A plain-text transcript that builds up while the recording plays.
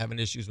Having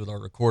issues with our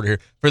recorder here.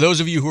 For those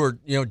of you who are,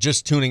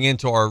 just tuning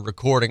into our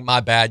recording, my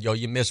bad, y'all.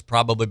 You missed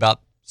probably about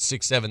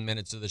 6-7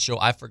 minutes of the show.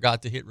 I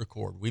forgot to hit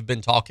record. We've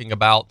been talking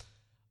about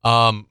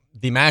the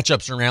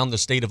matchups around the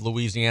state of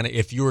Louisiana.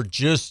 If you're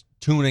just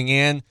tuning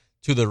in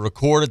to the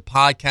recorded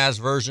podcast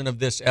version of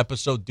this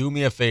episode, do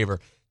me a favor.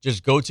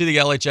 Just go to the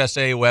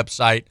LHSA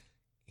website,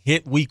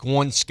 hit week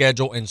 1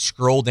 schedule, and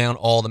scroll down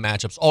all the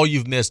matchups. All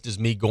you've missed is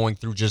me going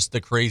through just the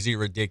crazy,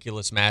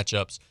 ridiculous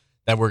matchups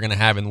that we're going to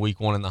have in week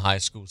 1 in the high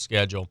school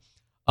schedule.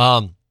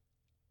 Lutcher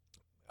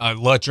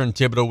and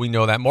Thibodaux, we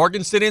know that.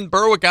 Morgan City and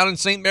Berwick out in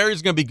St. Mary's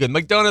is going to be good.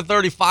 McDonough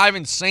 35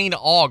 and St.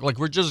 Aug. Like,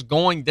 we're just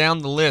going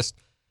down the list.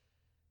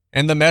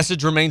 And the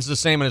message remains the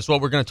same, and it's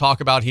what we're going to talk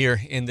about here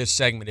in this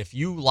segment. If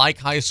you like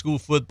high school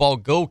football,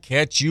 go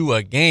catch you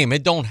a game.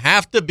 It don't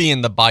have to be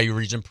in the Bayou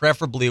region.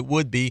 Preferably it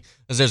would be,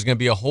 because there's going to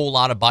be a whole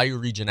lot of Bayou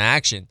region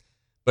action.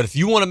 But if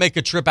you want to make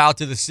a trip out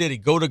to the city,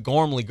 go to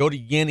Gormley, go to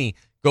Guinea,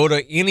 go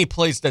to any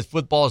place that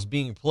football is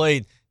being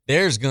played,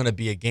 there's going to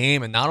be a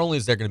game. And not only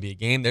is there going to be a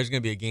game, there's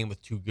going to be a game with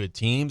 2 good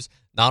teams.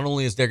 Not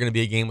only is there going to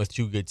be a game with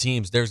 2 good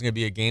teams, there's going to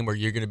be a game where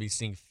you're going to be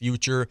seeing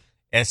future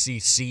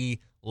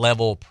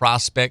SEC-level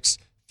prospects,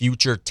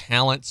 future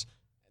talents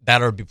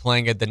that are be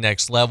playing at the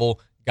next level,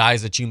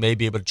 guys that you may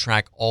be able to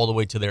track all the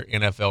way to their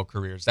NFL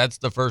careers. That's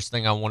the first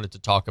thing I wanted to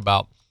talk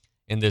about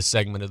in this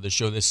segment of the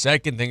show. The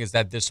second thing is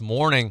that this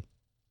morning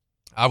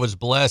I was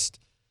blessed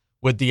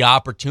with the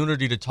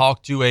opportunity to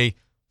talk to a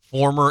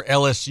former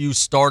LSU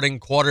starting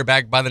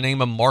quarterback by the name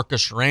of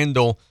Marcus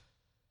Randall.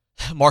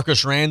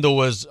 Marcus Randall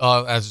was, as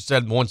I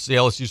said, once the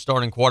LSU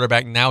starting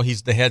quarterback. Now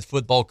he's the head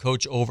football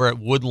coach over at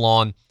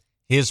Woodlawn.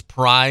 His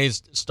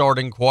prized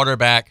starting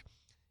quarterback,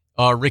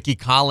 Ricky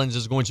Collins,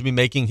 is going to be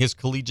making his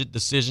collegiate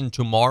decision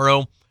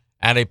tomorrow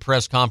at a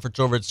press conference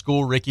over at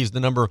school. Ricky's the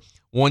number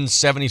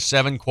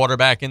 177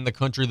 quarterback in the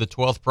country, the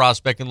 12th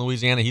prospect in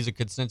Louisiana. He's a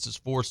consensus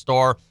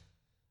 4-star.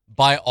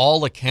 By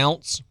all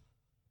accounts,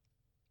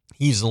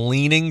 he's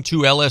leaning to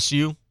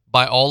LSU.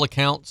 By all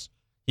accounts,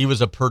 he was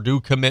a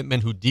Purdue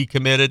commitment who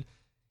decommitted.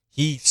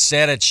 He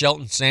said at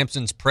Shelton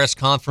Sampson's press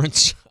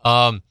conference,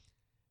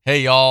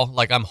 hey, y'all,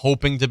 like, I'm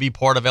hoping to be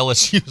part of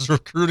LSU's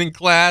recruiting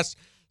class.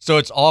 So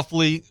it's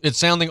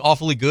sounding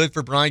awfully good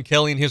for Brian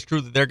Kelly and his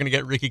crew that they're going to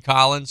get Ricky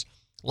Collins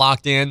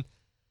locked in.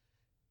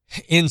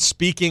 In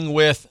speaking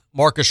with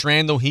Marcus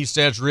Randall, he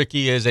says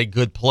Ricky is a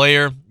good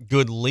player,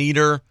 good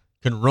leader,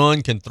 can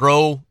run, can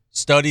throw,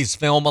 studies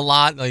film a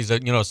lot. He's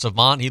a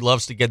savant. He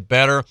loves to get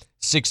better.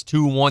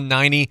 6'2",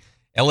 190.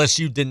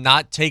 LSU did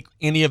not take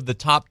any of the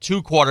top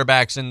 2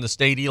 quarterbacks in the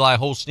state, Eli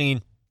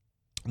Holstein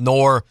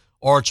nor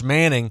Arch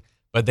Manning,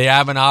 but they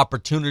have an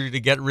opportunity to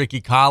get Ricky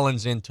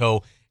Collins in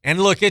tow. And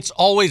look, it's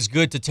always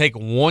good to take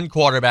one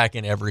quarterback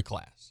in every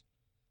class.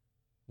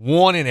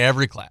 One in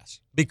every class.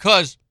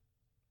 Because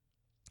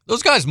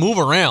those guys move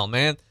around,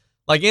 man.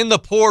 Like in the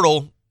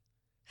portal,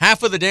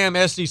 half of the damn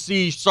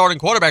SEC starting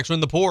quarterbacks are in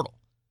the portal.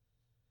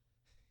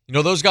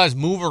 Those guys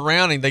move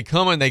around and they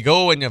come and they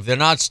go, and if they're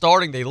not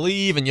starting, they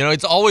leave. And,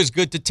 it's always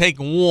good to take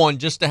one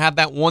just to have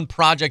that one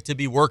project to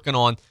be working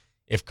on.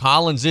 If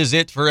Collins is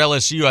it for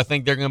LSU, I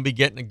think they're going to be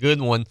getting a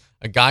good one.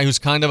 A guy who's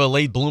kind of a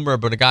late bloomer,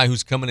 but a guy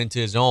who's coming into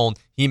his own.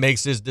 He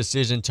makes his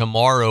decision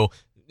tomorrow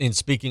in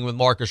speaking with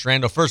Marcus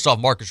Randall. First off,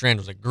 Marcus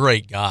Randall's a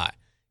great guy.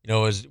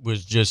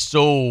 Was just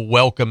so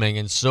welcoming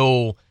and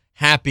so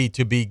happy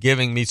to be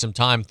giving me some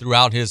time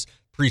throughout his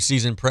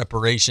preseason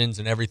preparations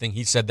and everything.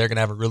 He said they're going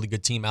to have a really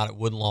good team out at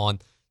Woodlawn,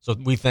 so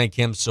we thank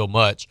him so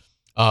much.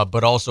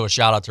 But also a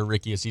shout-out to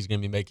Ricky as he's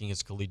going to be making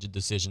his collegiate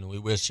decision, and we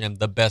wish him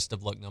the best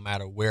of luck no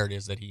matter where it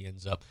is that he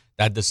ends up.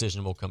 That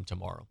decision will come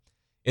tomorrow.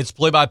 It's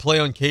play-by-play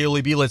on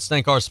KLEB. Let's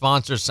thank our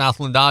sponsors,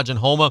 Southland Dodge and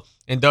Homa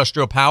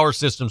Industrial Power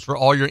Systems, for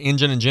all your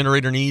engine and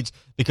generator needs,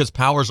 because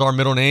power's our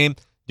middle name.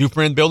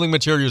 Dufresne Building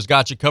Materials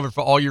got you covered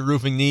for all your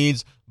roofing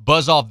needs.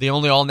 Buzz Off, the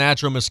only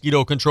all-natural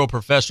mosquito control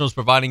professionals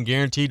providing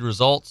guaranteed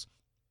results.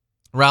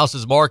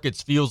 Rouse's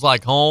Markets, feels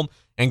like home.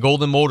 And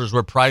Golden Motors,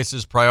 where price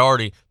is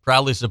priority,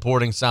 proudly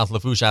supporting South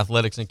Lafourche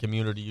athletics and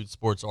community youth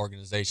sports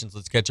organizations.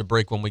 Let's catch a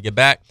break. When we get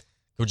back,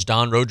 Coach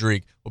Don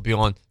Rodrigue will be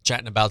on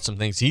chatting about some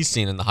things he's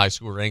seen in the high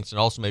school ranks, and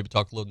also maybe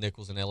talk a little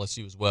Nichols and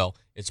LSU as well.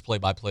 It's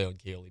play-by-play on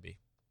KLEB.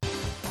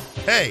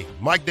 Hey,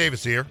 Mike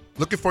Davis here.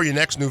 Looking for your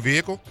next new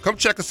vehicle? Come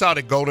check us out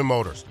at Golden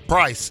Motors.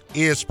 Price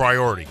is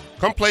priority.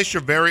 Come place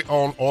your very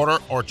own order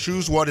or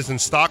choose what is in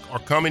stock or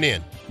coming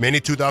in. Many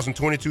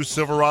 2022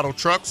 Silverado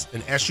trucks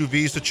and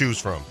SUVs to choose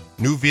from.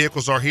 New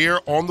vehicles are here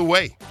on the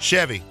way.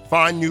 Chevy,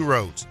 find new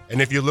roads. And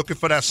if you're looking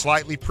for that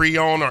slightly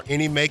pre-owned or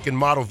any make and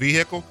model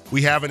vehicle,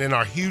 we have it in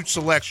our huge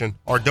selection,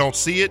 or don't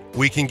see it,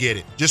 we can get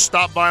it. Just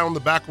stop by on the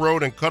back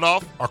road and cut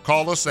off, or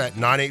call us at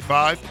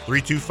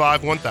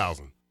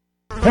 985-325-1000.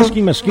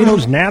 Pesky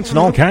mosquitoes, gnats, and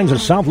all kinds of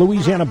South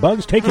Louisiana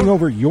bugs taking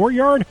over your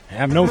yard?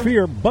 Have no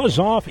fear, Buzz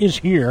Off is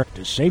here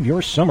to save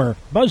your summer.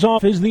 Buzz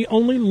Off is the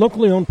only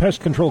locally owned pest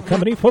control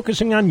company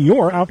focusing on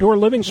your outdoor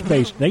living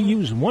space. They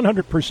use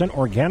 100%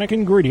 organic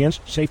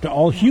ingredients, safe to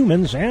all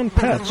humans and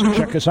pets.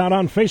 Check us out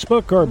on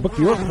Facebook or book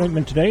your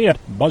appointment today at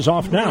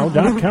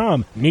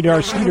buzzoffnow.com. Need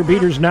our skeeter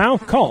beaters now?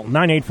 Call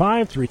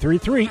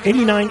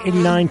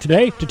 985-333-8989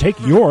 today to take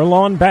your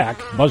lawn back.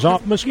 Buzz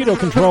Off Mosquito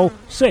Control.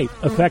 Safe,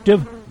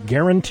 effective,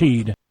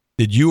 guaranteed.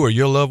 Did you or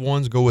your loved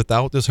ones go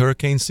without this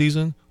hurricane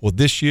season? Well,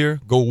 this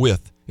year, go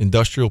with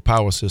Industrial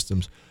Power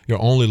Systems,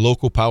 your only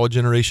local power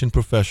generation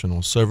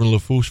professional, serving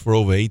Lafourche for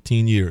over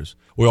 18 years.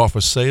 We offer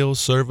sales,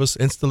 service,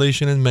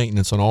 installation, and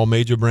maintenance on all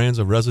major brands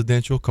of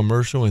residential,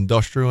 commercial,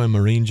 industrial, and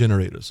marine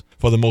generators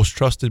for the most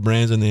trusted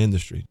brands in the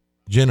industry.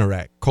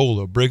 Generac,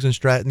 Kohler, Briggs &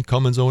 Stratton,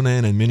 Cummins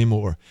Onan, and many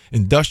more.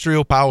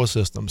 Industrial Power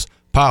Systems.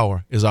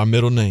 Power is our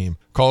middle name.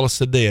 Call us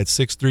today at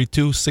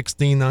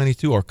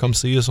 632-1692 or come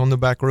see us on the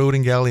back road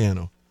in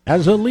Galliano.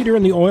 As a leader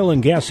in the oil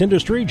and gas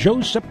industry,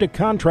 Joe's Septic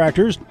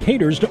Contractors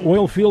caters to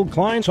oil field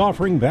clients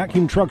offering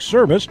vacuum truck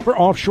service for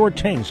offshore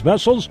tanks,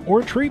 vessels,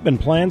 or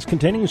treatment plants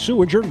containing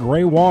sewage or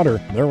gray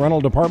water. Their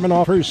rental department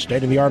offers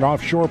state-of-the-art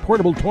offshore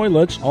portable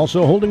toilets,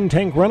 also holding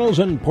tank rentals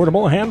and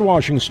portable hand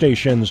washing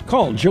stations.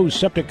 Call Joe's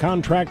Septic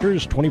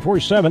Contractors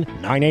 24/7,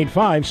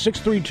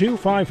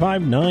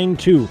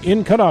 985-632-5592.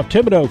 In Cutoff,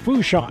 Thibodaux,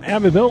 Fouchon,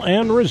 Abbeville,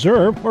 and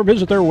Reserve, or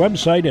visit their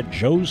website at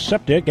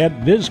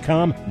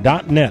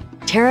joeseptic@viscom.net.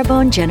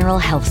 Terrebonne General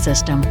Health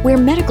System, where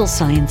medical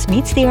science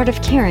meets the art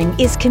of caring,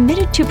 is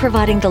committed to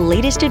providing the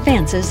latest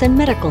advances in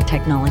medical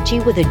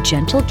technology with a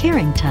gentle,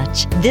 caring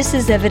touch. This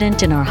is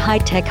evident in our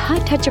high-tech,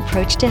 high-touch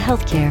approach to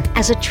healthcare.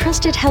 As a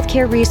trusted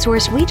healthcare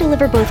resource, we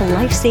deliver both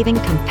life-saving,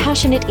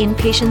 compassionate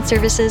inpatient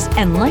services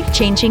and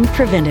life-changing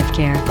preventive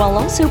care, while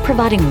also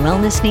providing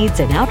wellness needs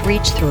and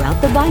outreach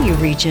throughout the Bayou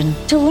region.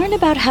 To learn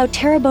about how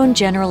Terrebonne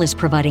General is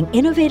providing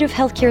innovative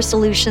healthcare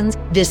solutions,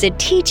 visit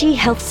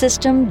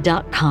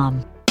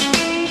tghealthsystem.com.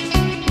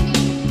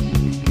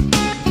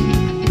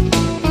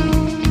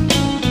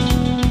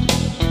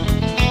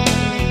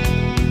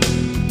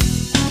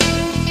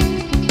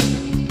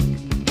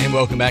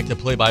 Welcome back to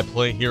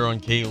Play-by-Play here on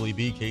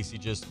KLEB. Casey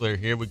Just Clear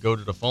here. We go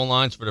to the phone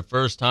lines for the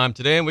first time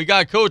today, and we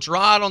got Coach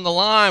Rod on the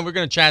line. We're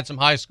going to chat some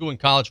high school and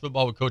college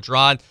football with Coach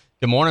Rod.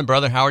 Good morning,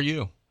 brother. How are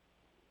you?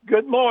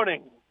 Good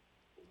morning.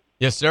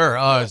 Yes, sir.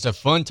 It's a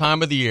fun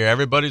time of the year.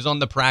 Everybody's on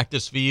the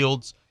practice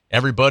fields.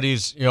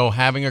 Everybody's,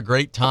 having a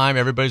great time.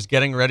 Everybody's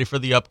getting ready for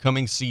the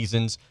upcoming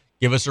seasons.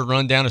 Give us a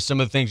rundown of some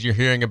of the things you're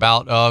hearing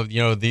about,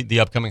 the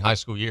upcoming high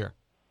school year.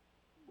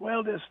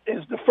 Well, this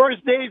is the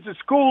first days of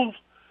schools.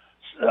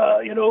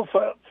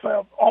 For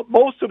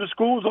most of the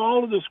schools,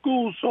 all of the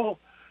schools. So,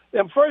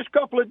 them first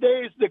couple of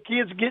days, the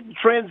kids getting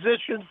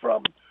transitioned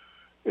from,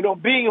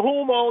 being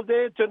home all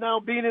day to now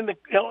being at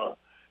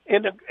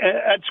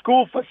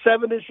school for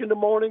 7-ish in the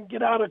morning.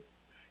 Get out of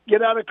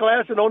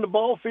class and on the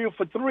ball field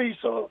for 3.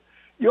 So,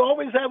 you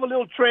always have a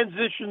little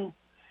transition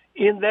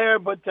in there,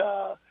 but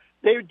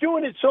they're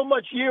doing it so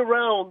much year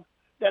round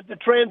that the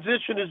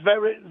transition is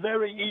very,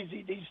 very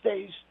easy these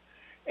days,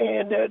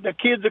 and the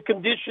kids are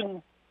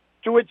conditioned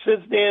to it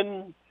since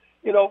then,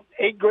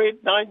 8th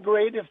grade, 9th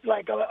grade. It's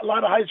like a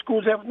lot of high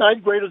schools have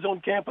 9th graders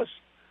on campus.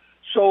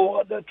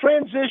 So the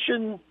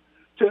transition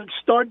to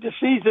start the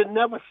season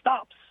never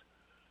stops.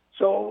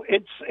 So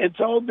it's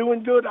all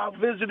doing good. I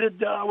was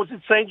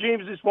at St.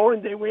 James this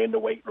morning. They were in the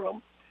weight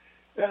room.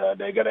 They're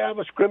going to have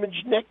a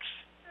scrimmage next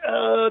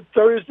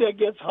Thursday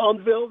against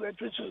Hahnville,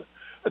 which is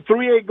a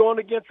 3A going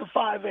against a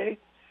 5A.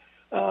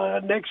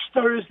 Next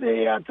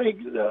Thursday, I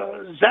think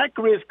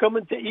Zachary is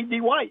coming to E.D.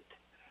 White.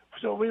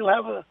 So we'll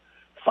have a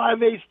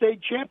 5A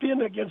state champion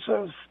against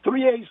a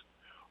 3A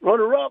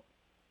runner-up,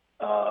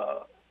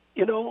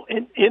 in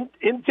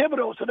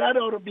Thibodaux. So that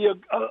ought to be a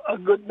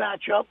good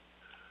matchup.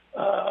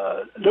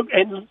 Look,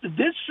 and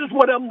this is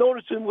what I'm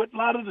noticing with a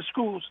lot of the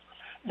schools.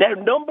 Their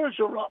numbers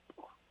are up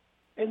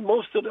in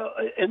most of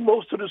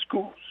the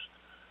schools.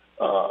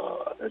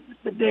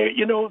 They're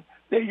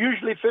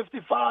usually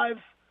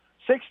 55,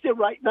 60.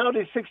 Right now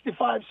they're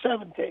 65,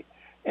 70,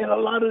 and a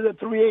lot of the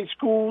 3A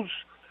schools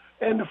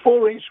and the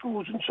 4A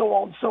schools and so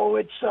on. So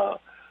it's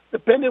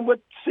depending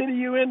what city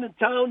you're in, the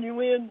town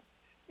you're in,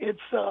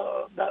 it's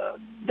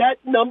that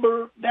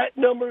number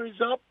is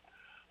up.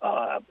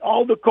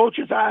 All the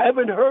coaches, I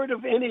haven't heard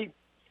of any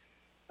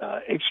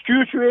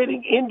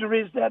excruciating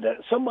injuries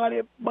that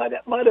somebody might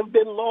have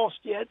been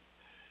lost yet.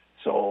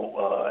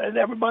 So and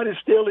everybody's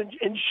still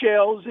in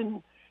shells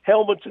and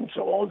helmets and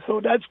so on.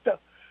 So that's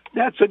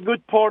a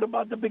good part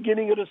about the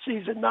beginning of the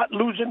season, not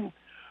losing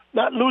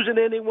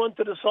anyone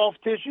to the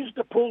soft tissues,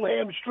 the pulled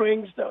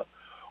hamstrings, the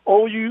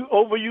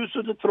overuse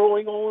of the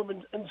throwing arm,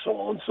 and so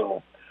on.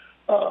 So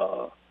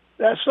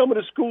that's some of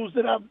the schools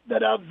that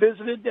I've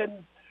visited,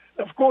 and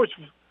of course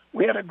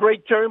we had a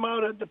great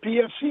turnout at the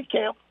PFC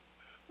camp,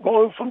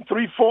 going from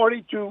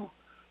 340 to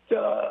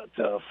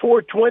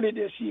 420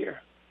 this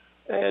year.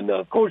 And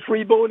Coach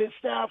Rebo and his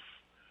staff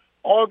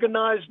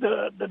organized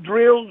the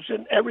drills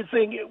and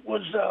everything. It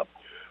was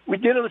we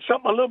did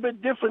something a little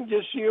bit different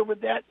this year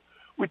with that.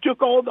 We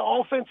took all the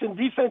offense and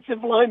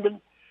defensive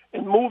linemen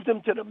and moved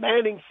them to the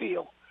Manning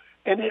field.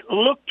 And it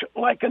looked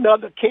like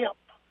another camp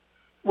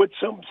with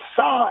some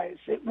size.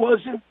 It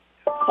wasn't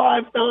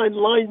 5'9"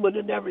 linemen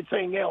and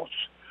everything else.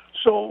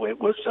 So it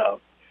was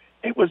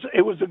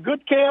a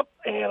good camp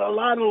and a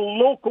lot of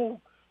local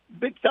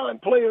big-time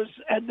players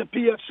at the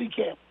PFC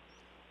camp.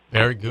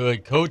 Very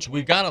good. Coach,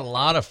 we've got a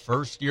lot of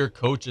first-year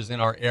coaches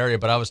in our area,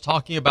 but I was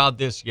talking about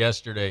this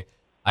yesterday.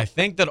 I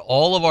think that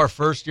all of our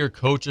first-year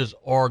coaches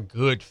are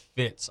good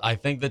fits. I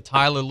think that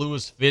Tyler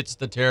Lewis fits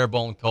the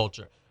Terrebonne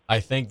culture.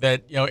 I think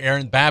that,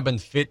 Aaron Babin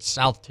fits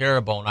South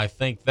Terrebonne. I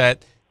think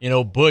that,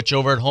 Butch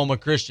over at Houma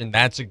Christian,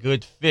 that's a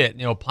good fit.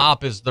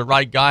 Pop is the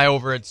right guy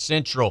over at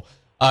Central.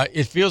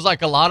 It feels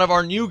like a lot of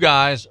our new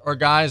guys are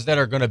guys that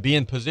are going to be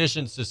in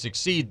positions to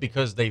succeed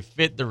because they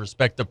fit the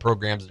respective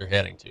programs they're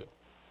heading to.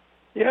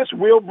 Yes,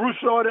 Will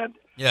Broussard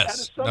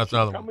that's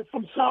another coming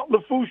from South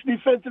Lafourche,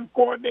 defensive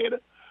coordinator.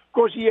 Of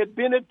course, he had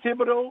been at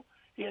Thibodeau.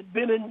 He had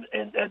been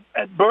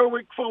at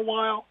Berwick for a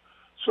while.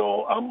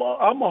 So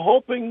I'm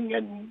hoping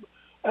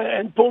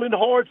and pulling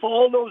hard for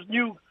all those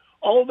new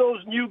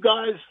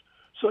guys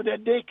so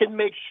that they can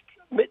make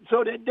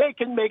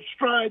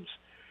strides,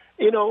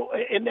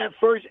 in that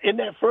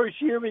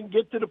first year and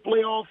get to the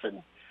playoff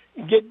and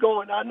get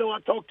going. I know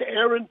I talked to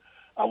Aaron.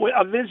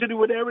 I visited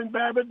with Aaron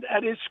Babbitt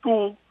at his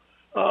school.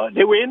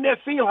 They were in their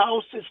field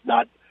house.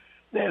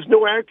 There's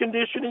no air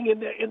conditioning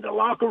in the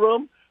locker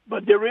room,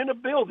 but they're in a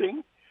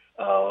building.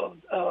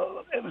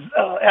 Ellender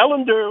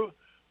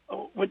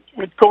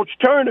with Coach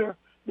Turner,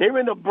 they're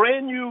in a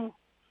brand new.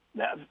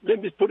 Now,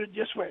 let me put it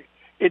this way: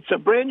 it's a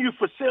brand new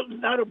facility,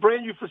 not a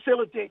brand new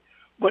facility,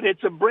 but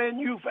it's a brand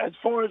new as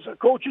far as a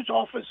coach's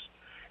office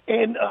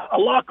and a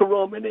locker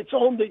room, and it's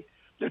on the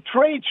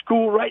trade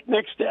school right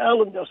next to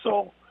Ellender.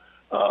 So.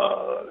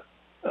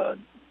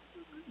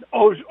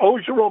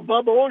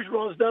 Bubba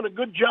Ogeron has done a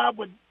good job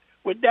with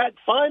that,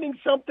 finding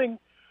something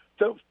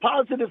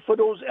positive for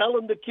those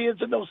Ellender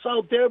kids and those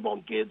South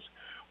Terrebonne kids,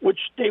 which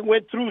they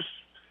went through,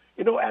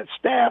 as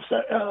staffs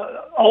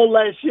all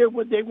last year,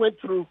 what they went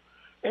through,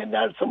 and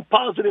that's some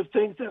positive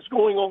things that's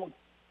going on.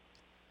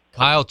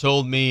 Kyle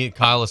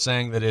is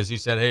saying that as he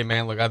said, hey,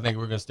 man, look, I think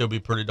we're going to still be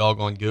pretty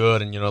doggone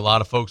good, and, a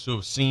lot of folks who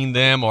have seen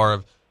them or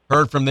have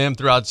heard from them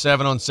throughout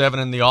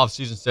 7-on-7 in the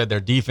offseason said their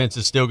defense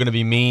is still going to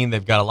be mean.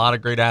 They've got a lot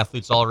of great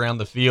athletes all around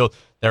the field.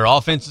 Their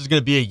offense is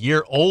going to be a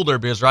year older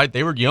because, right,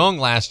 they were young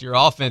last year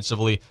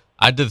offensively.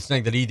 I just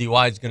think that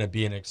EDY is going to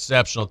be an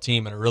exceptional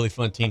team and a really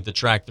fun team to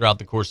track throughout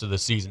the course of the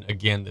season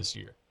again this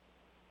year.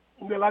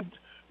 Well,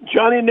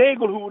 Johnny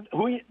Nagel,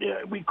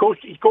 he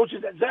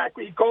coaches at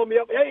Zachary, he called me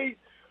up, hey,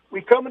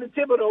 we coming to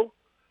Thibodeau.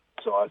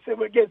 So I said,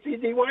 we're against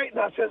EDY, and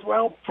I said,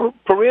 well,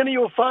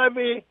 perennial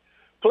 5A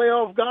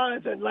playoff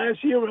guys, and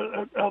last year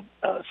a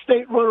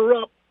state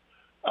runner-up.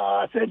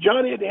 I said,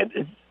 Johnny,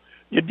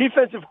 your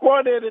defensive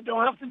coordinator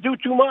don't have to do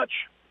too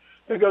much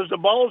because the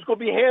ball's going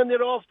to be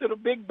handed off to the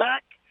big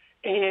back,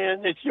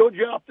 and it's your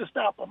job to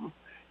stop them.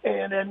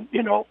 And then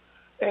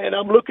and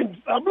I'm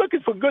looking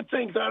for good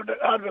things out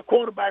of the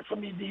quarterback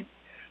from EDY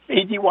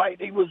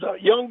White. He was a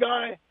young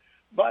guy,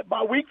 but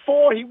by week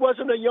 4 he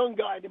wasn't a young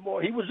guy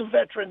anymore. He was a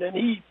veteran, and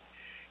he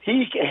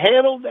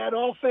handled that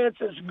offense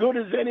as good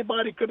as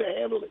anybody could have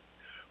handled it.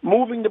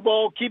 Moving the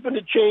ball, keeping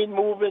the chain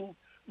moving,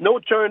 no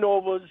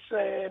turnovers,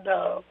 and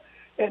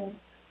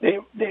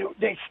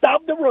they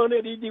stop the run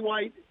at EDY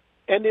White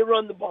and they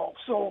run the ball.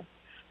 So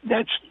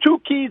that's 2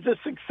 keys to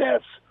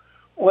success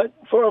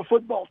for a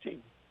football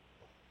team.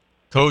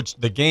 Coach,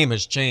 the game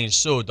has changed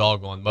so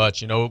doggone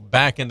much.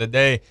 Back in the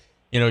day,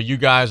 you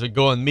guys would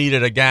go and meet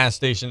at a gas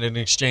station and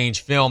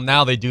exchange film.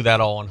 Now they do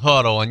that all in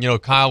huddle.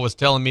 And Kyle was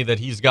telling me that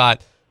he's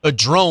got a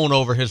drone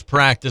over his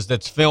practice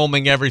that's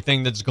filming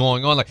everything that's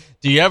going on. Like,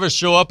 do you ever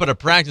show up at a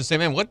practice and say,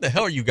 man, what the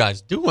hell are you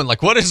guys doing?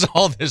 Like, what is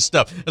all this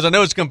stuff? Because I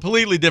know it's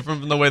completely different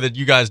from the way that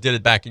you guys did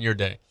it back in your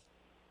day.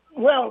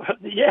 Well,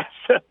 yes,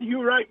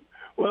 you're right.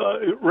 Well,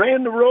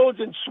 ran the roads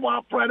and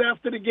swapped right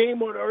after the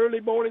game on the early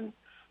morning,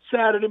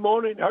 Saturday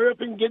morning. Hurry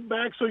up and get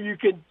back so you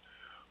can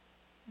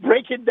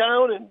break it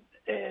down and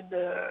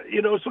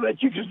so that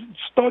you can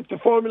start to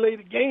formulate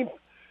a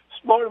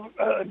smart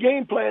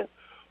game plan.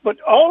 But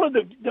all of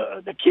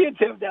the kids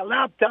have their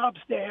laptops,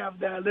 they have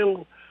their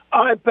little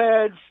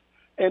iPads,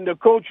 and the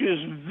coaches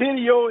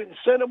video and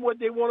send them what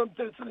they want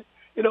them to.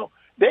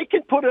 They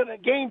can put in a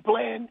game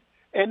plan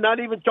and not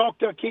even talk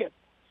to a kid.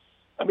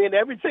 I mean,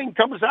 everything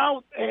comes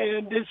out,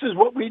 and this is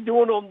what we're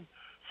doing on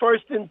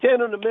 1st and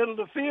 10 in the middle of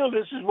the field.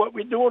 This is what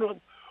we're doing on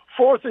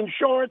 4th and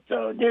short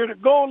near the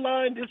goal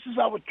line. This is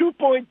our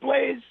 2-point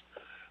plays.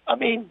 I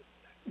mean,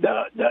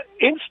 the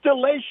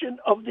installation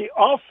of the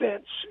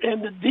offense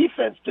and the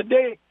defense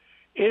today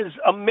is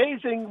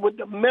amazing with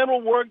the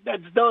mental work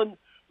that's done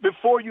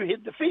before you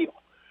hit the field.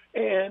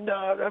 And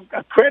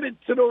a credit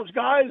to those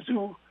guys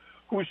who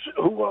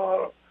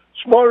are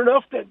smart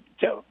enough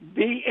to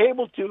be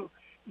able to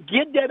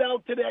get that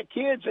out to their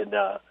kids. And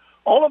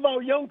all of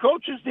our young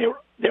coaches,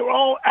 they're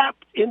all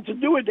apt into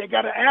do it. They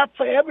got an app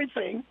for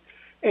everything.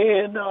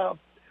 And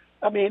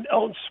I mean,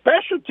 on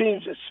special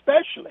teams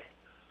especially.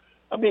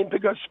 I mean,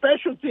 because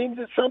special teams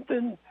is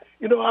something,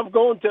 I've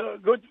gone to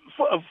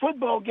a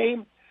football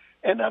game,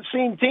 and I've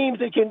seen teams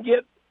that can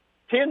get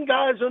 10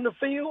 guys on the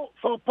field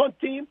for a punt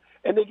team,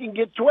 and they can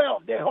get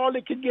 12. They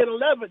hardly could get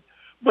 11.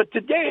 But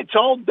today it's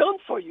all done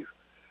for you.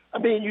 I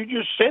mean, you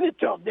just send it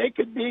to them. They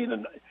could be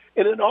in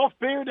an off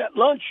period at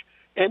lunch,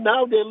 and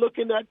now they're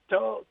looking at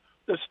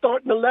the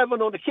starting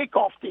 11 on the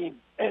kickoff team.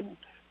 And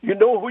you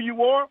know who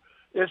you are.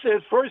 It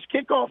says first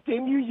kickoff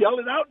team. You yell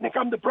it out, and they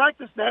come to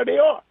practice. There they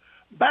are.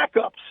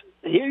 Backups.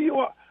 Here you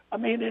are. I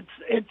mean,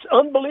 it's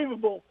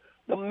unbelievable,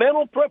 the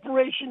mental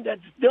preparation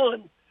that's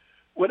done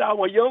with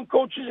our young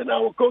coaches and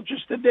our coaches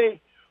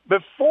today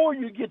before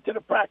you get to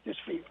the practice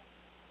field.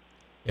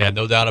 Yeah,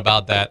 no doubt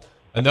about that.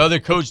 Another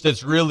coach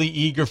that's really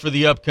eager for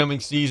the upcoming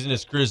season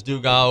is Chris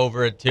Dugas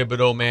over at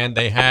Thibodeau, man.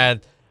 They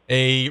had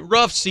a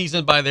rough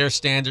season by their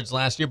standards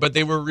last year, but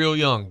they were real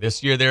young.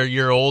 This year they're a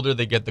year older.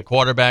 They get the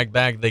quarterback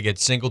back. They get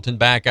Singleton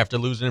back after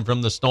losing him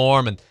from the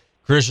Storm, and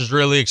Chris is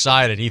really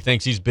excited. He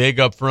thinks he's big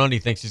up front. He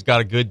thinks he's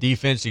got a good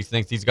defense. He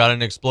thinks he's got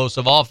an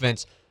explosive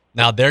offense.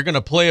 Now, they're going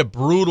to play a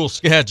brutal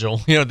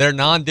schedule. Their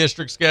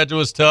non-district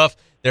schedule is tough.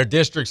 Their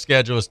district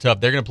schedule is tough.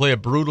 They're going to play a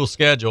brutal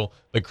schedule,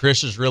 but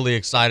Chris is really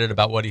excited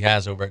about what he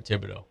has over at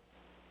Thibodeau.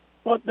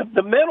 Well,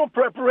 the mental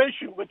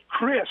preparation with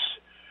Chris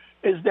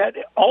is that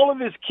all of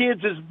his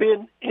kids has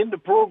been in the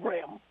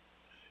program,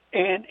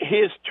 and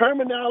his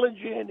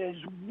terminology and his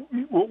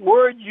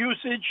word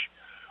usage,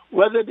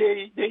 whether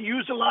they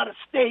use a lot of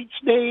states'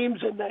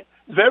 names and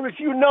very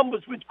few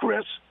numbers with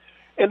Chris,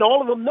 and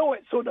all of them know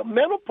it. So the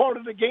mental part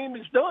of the game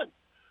is done,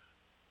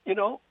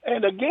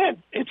 And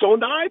again, it's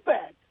on the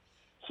iPad.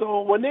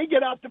 So when they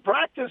get out to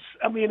practice,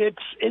 I mean, it's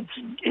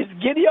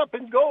giddy up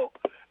and go.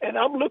 And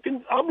I'm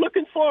looking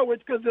forward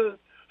because the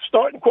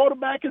starting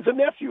quarterback is a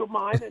nephew of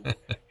mine, and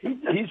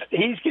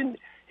he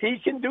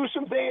can do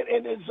something.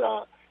 And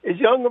his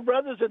younger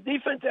brother's a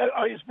defense,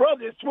 or his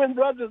twin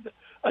brother's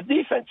a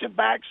defensive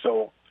back.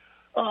 So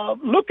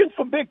looking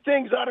for big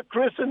things out of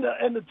Chris and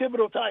the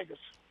Thibodeau Tigers.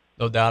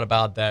 No doubt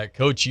about that.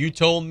 Coach, you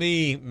told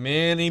me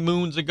many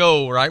moons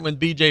ago, right when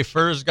BJ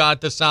first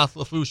got to South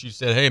Lafourche, you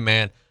said, hey,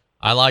 man,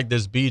 I like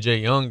this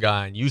BJ Young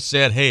guy. And you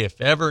said, hey,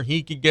 if ever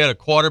he could get a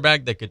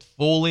quarterback that could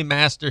fully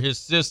master his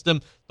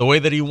system the way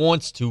that he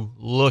wants to,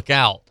 look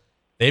out.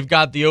 They've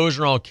got the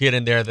Ogeron kid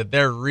in there that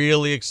they're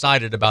really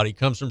excited about. He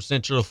comes from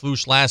Central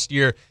Lafourche last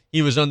year.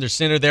 He was under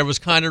center there, was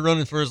kind of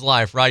running for his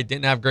life, right?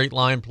 Didn't have great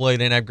line play,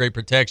 didn't have great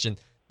protection.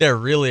 They're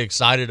really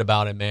excited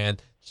about it, man.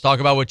 Let's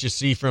talk about what you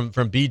see from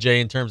BJ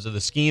in terms of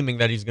the scheming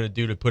that he's going to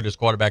do to put his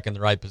quarterback in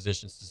the right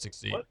positions to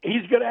succeed. Well,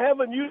 he's going to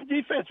have a new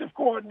defensive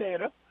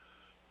coordinator,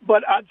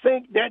 but I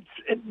think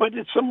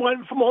it's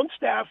someone from on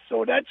staff,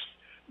 so that's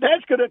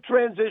going to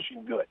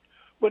transition good.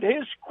 But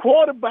his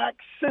quarterback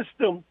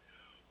system,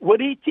 what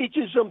he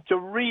teaches them to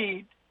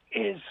read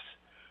is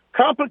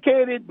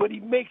complicated, but he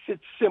makes it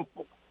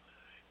simple.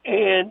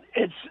 And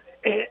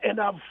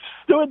I've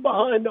stood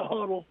behind the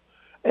huddle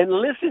and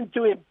listened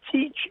to him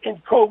teach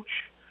and coach.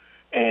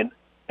 And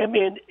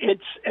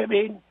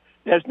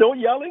there's no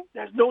yelling,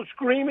 there's no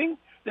screaming,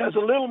 there's a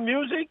little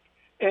music,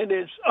 and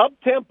it's up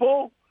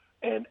tempo,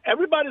 and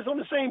everybody's on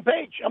the same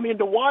page. I mean,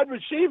 the wide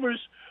receivers,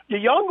 the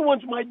younger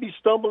ones might be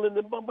stumbling,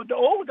 but the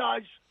old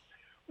guys,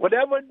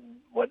 whatever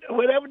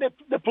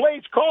the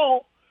play's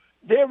called,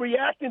 they're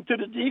reacting to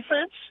the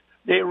defense.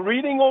 They're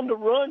reading on the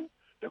run.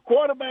 The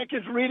quarterback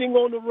is reading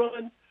on the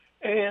run,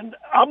 and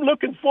I'm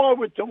looking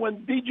forward to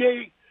when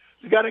BJ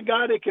has got a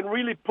guy that can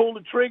really pull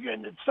the trigger,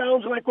 and it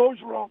sounds like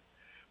Ogeron.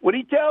 What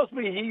he tells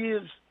me,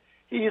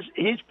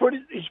 he's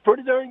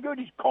pretty darn good.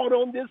 He's caught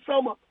on this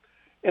summer,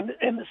 and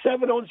the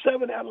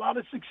 7-on-7 had a lot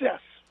of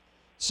success.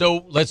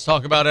 So let's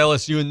talk about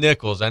LSU and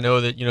Nichols. I know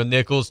that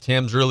Nichols,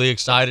 Tim's really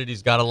excited.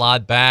 He's got a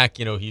lot back.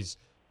 He's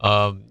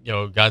got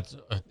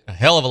a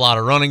hell of a lot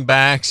of running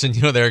backs, and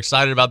they're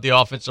excited about the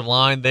offensive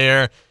line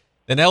there.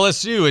 Then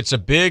LSU, it's a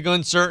big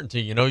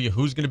uncertainty.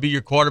 Who's going to be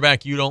your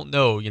quarterback, you don't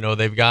know.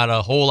 They've got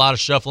a whole lot of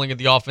shuffling at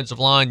the offensive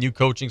line, new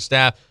coaching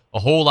staff, a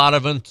whole lot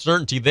of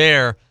uncertainty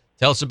there.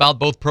 Tell us about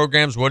both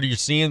programs. What are you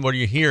seeing, what are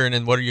you hearing,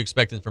 and what are you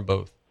expecting from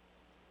both?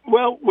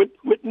 Well, with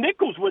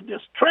Nichols, with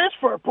this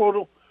transfer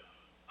portal,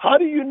 how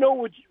do you know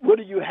what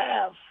do you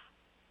have?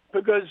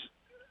 Because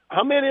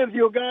how many of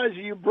your guys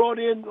you brought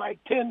in,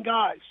 like 10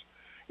 guys?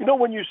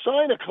 When you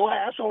sign a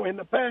class, or in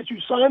the past you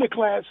sign a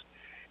class,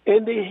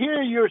 and they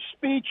hear your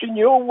speech and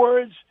your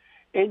words,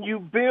 and you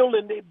build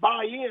and they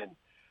buy in.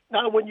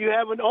 Now, when you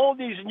have all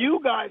these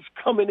new guys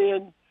coming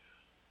in,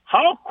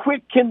 how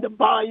quick can the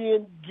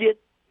buy-in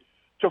get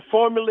to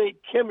formulate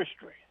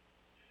chemistry?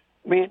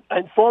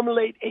 And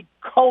formulate a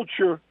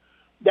culture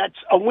that's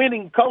a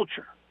winning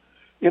culture,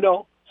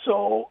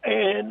 So,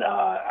 and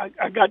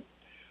I got,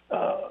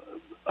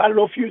 I don't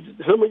know if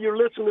some of your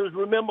listeners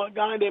remember a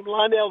guy named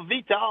Lionel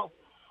Vital,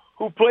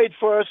 who played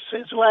for us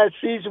his last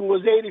season,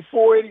 was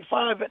 84,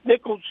 85 at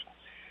Nichols.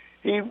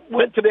 He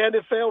went to the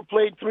NFL,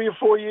 played 3 or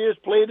 4 years,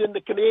 played in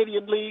the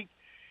Canadian League.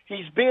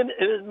 He's been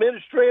an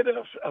administrator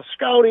of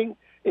scouting.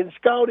 In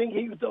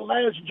scouting, the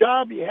last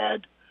job he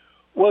had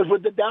was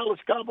with the Dallas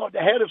Cowboys, the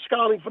head of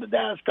scouting for the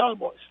Dallas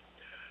Cowboys.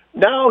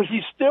 Now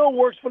he still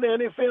works for the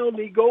NFL, and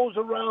he goes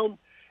around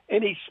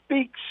and he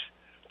speaks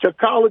to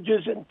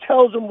colleges and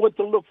tells them what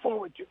to look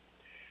forward to.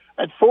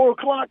 At 4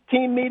 o'clock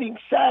team meeting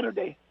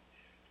Saturday,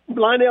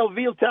 Lionel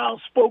Vital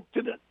spoke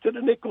to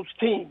the Nichols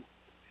team,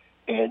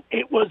 and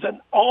it was an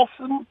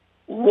awesome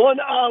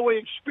 1-hour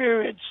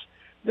experience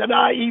that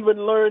I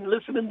even learned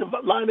listening to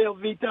Lionel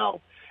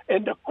Vital.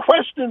 And the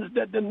questions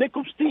that the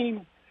Nichols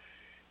team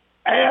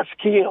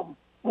asked him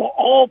were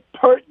all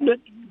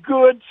pertinent,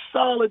 good,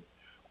 solid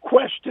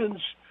questions.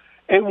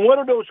 And one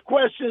of those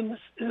questions,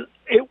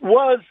 it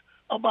was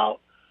about,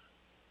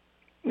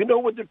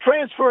 with the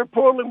transfer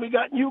portal, we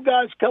got new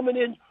guys coming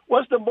in,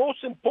 what's the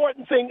most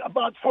important thing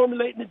about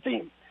formulating the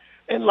team?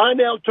 And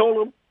Lionel told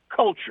them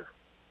culture.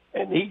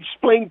 And he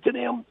explained to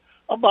them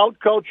about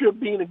culture,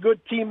 being a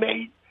good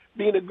teammate,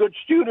 being a good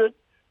student,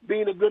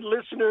 being a good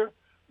listener,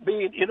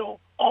 being,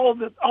 all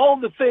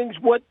the things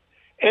what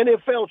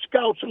NFL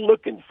scouts are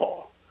looking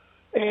for.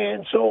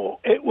 And so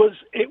it was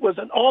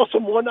an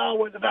awesome 1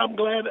 hour that I'm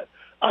glad that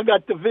I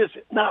got to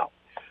visit. Now,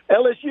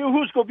 LSU,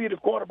 who's going to be the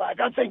quarterback?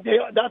 I think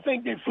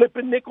they're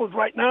flipping Nichols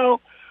right now.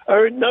 I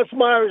heard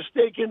Nussmeier is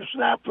taking a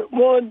snap at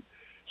one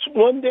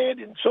dead,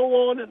 and so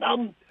on. And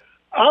I'm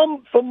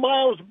for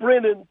Miles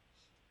Brennan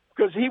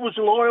because he was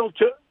loyal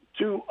to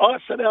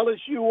us at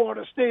LSU or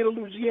the state of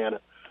Louisiana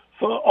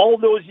for all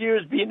those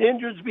years, being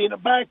injured, being a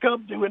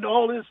backup, doing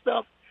all this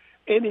stuff,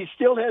 and he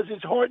still has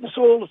his heart and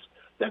soul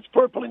that's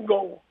purple and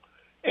gold.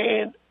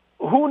 And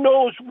who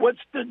knows what's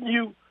the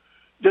new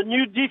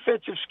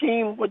defensive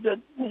scheme with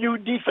the new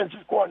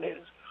defensive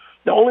coordinators.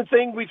 The only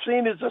thing we've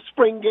seen is a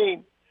spring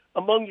game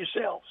among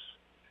yourselves.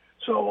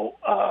 So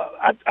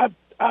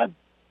I'm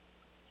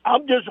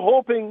just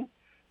hoping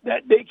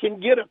that they can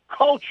get a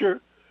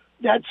culture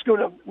that's going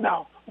to –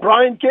 now,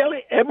 Brian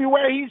Kelly,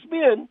 everywhere he's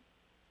been,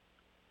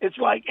 it's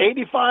like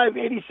 85,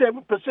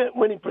 87%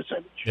 winning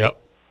percentage.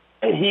 Yep.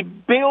 And he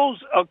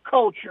builds a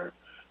culture.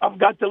 I've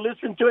got to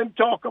listen to him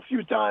talk a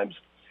few times,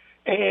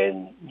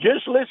 and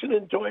just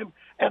listening to him,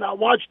 and I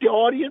watched the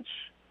audience,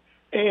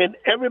 and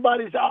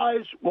everybody's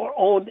eyes were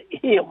on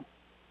him.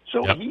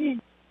 So yep.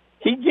 he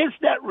gets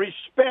that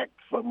respect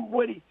from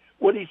what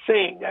he's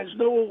saying. There's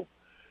no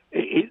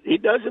he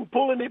doesn't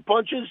pull any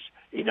punches.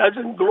 He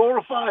doesn't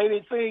glorify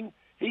anything.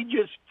 He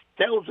just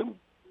tells them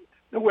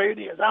the way it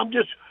is. I'm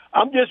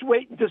just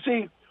waiting to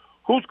see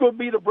who's going to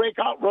be the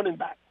breakout running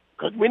back,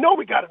 because we know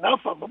we got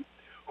enough of them.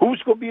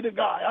 Who's going to be the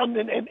guy?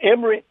 And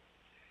Emory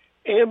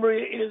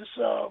is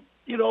a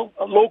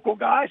local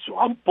guy, so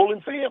I'm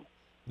pulling for him.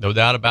 No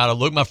doubt about it.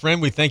 Look, my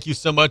friend, we thank you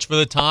so much for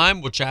the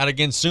time. We'll chat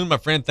again soon, my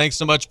friend. Thanks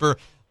so much for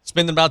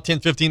spending about 10,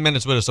 15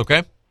 minutes with us,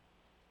 okay?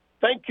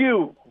 Thank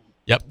you.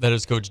 Yep, that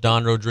is Coach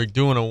Don Rodrigue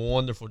doing a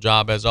wonderful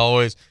job as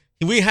always.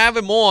 We have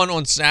him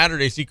on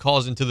Saturdays. He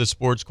calls into the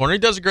Sports Corner. He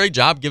does a great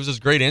job, gives us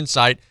great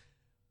insight.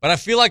 But I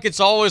feel like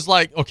it's always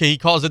like, okay, he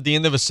calls at the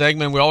end of a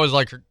segment. We always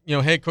like,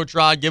 hey, Coach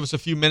Rod, give us a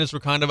few minutes. We're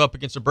kind of up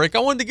against a break. I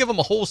wanted to give him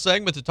a whole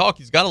segment to talk.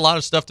 He's got a lot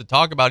of stuff to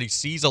talk about. He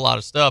sees a lot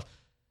of stuff.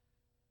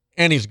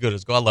 And he's good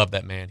as gold. I love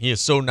that man. He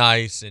is so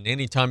nice. And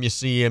anytime you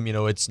see him,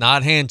 it's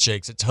not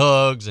handshakes, it's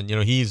hugs. And,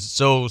 he's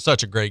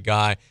such a great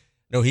guy.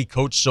 He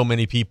coached so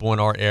many people in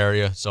our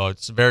area. So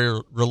it's a very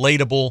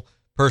relatable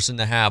person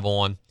to have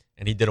on.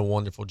 And he did a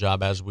wonderful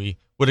job, as we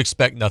would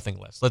expect, nothing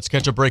less. Let's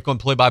catch a break on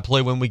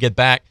play-by-play when we get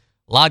back.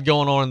 A lot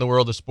going on in the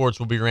world of sports.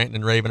 We'll be ranting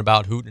and raving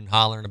about, hooting and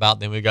hollering about.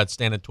 Then we got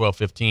Stan at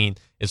 12:15.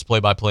 It's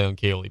play-by-play on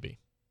KLEB.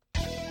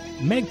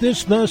 Make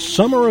this the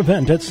summer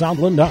event at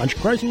Southland Dodge,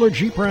 Chrysler,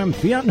 Jeep, Ram,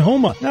 Fiat, and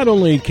Homa. Not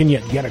only can you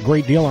get a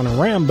great deal on a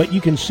Ram, but you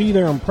can see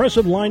their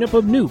impressive lineup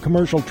of new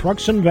commercial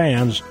trucks and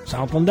vans.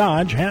 Southland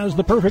Dodge has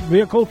the perfect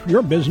vehicle for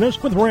your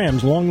business with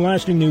Ram's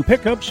long-lasting new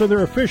pickups or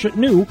their efficient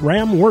new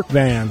Ram work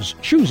vans.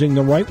 Choosing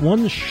the right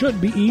ones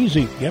should be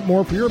easy. Get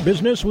more for your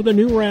business with a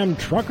new Ram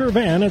truck or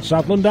van at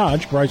Southland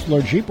Dodge,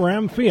 Chrysler, Jeep,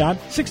 Ram, Fiat,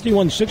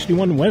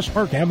 6161 West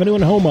Park Avenue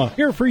in Homa.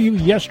 Here for you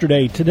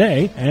yesterday,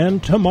 today,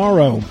 and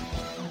tomorrow.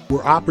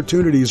 Where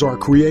opportunities are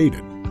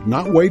created,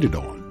 not waited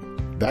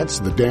on. That's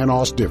the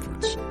Danos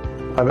difference.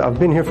 I've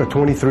been here for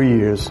 23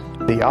 years.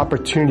 The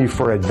opportunity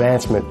for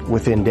advancement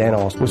within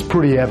Danos was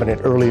pretty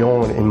evident early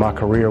on in my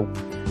career.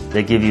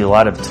 They give you a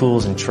lot of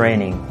tools and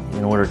training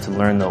in order to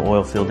learn the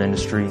oil field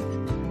industry.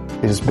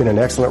 It's been an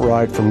excellent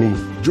ride for me.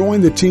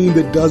 Join the team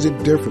that does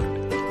it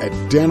different at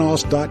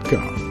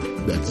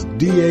Danos.com. That's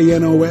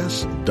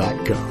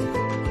DANOS.com.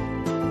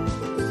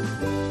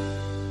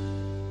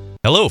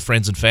 Hello,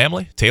 friends and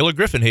family. Taylor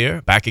Griffin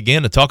here, back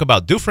again to talk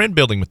about Dufresne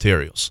Building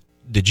Materials.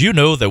 Did you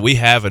know that we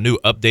have a new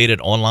updated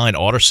online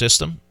order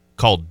system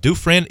called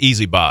Dufresne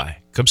Easy Buy?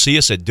 Come see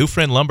us at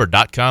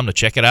DufresneLumber.com to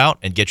check it out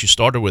and get you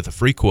started with a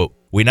free quote.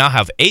 We now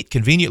have 8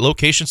 convenient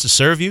locations to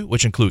serve you,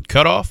 which include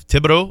Cutoff,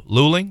 Thibodaux,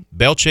 Luling,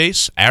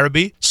 Bellchase,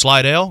 Araby,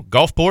 Slidell,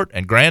 Gulfport,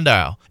 and Grand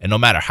Isle. And no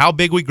matter how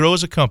big we grow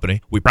as a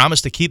company, we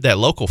promise to keep that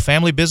local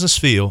family business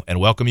feel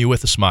and welcome you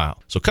with a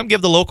smile. So come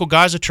give the local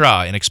guys a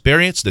try and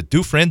experience the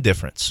Dufresne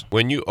difference.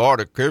 When you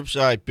order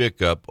curbside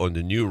pickup on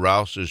the new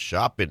Rouse's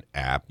shopping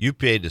app, you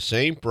pay the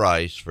same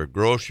price for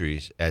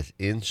groceries as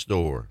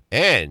in-store.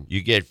 And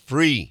you get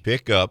free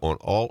pickup on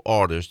all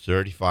orders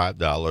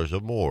 $35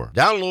 or more.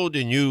 Download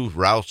the new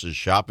Rouse's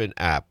shopping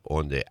app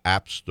on the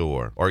App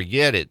Store or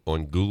get it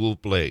on Google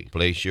Play.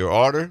 Place your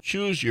order,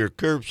 choose your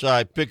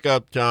curbside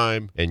pickup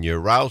time, and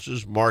your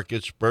Rouse's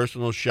Markets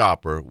personal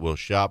shopper will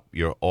shop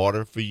your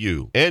order for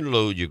you and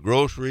load your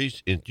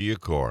groceries into your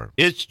car.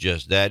 It's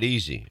just that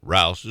easy.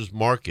 Rouse's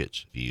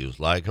Markets feels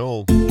like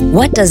home.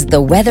 What does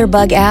the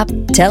WeatherBug app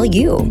tell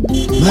you?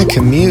 My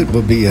commute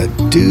will be a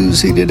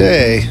doozy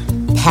today.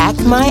 Pack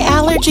my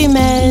allergy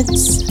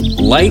meds.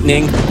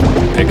 Lightning.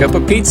 Pick up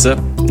a pizza,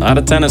 not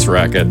a tennis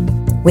racket.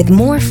 With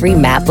more free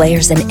map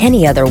layers than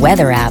any other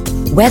weather app,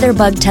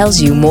 WeatherBug tells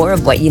you more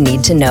of what you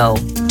need to know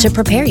to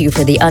prepare you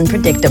for the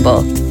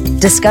unpredictable.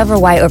 Discover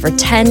why over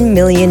 10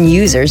 million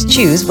users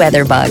choose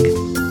WeatherBug.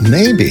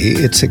 Maybe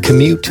it's a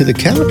commute to the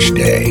couch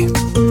day.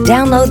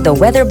 Download the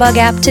WeatherBug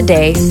app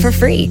today for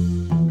free.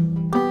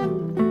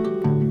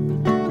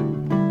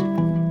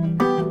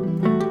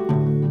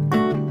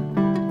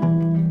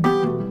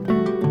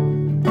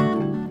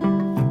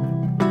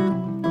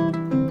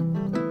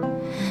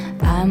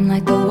 I'm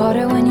like the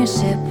water when your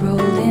ship rolled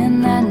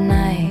in that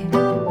night.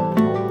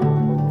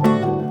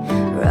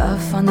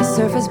 Rough on the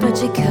surface,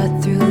 but you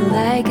cut through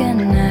like a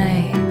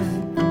knife.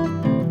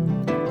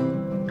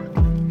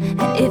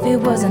 And if it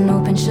was an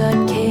open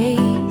shut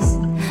case,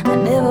 I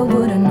never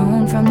would have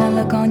known from the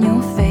look on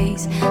your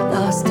face.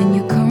 Lost in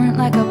your current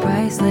like a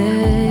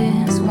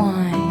priceless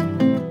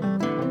wine.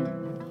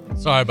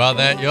 Sorry about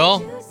that, y'all.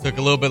 Took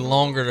a little bit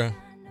longer to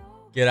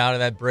get out of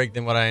that break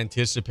than what I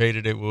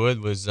anticipated it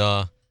would. Was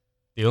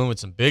dealing with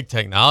some big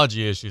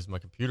technology issues. My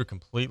computer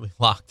completely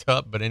locked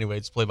up. But anyway,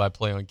 it's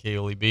play-by-play on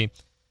KLEB.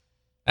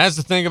 That's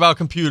the thing about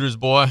computers,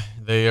 boy.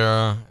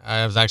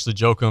 I was actually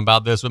joking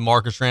about this with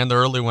Marcus Rand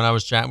earlier when I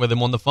was chatting with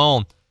him on the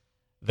phone.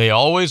 They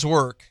always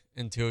work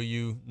until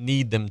you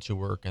need them to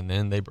work, and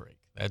then they break.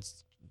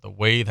 That's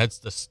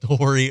the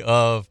story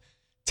of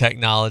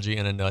technology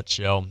in a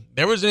nutshell.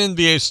 There was an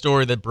NBA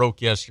story that broke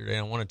yesterday,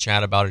 and I want to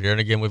chat about it here. And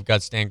again, we've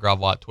got Stan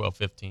Gravois at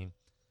 12:15.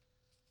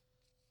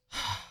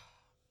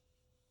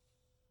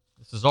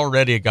 This is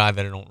already a guy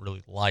that I don't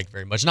really like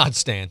very much. Not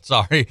Stan,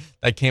 sorry.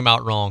 That came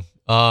out wrong.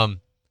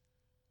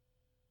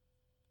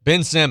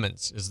 Ben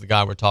Simmons is the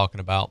guy we're talking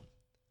about.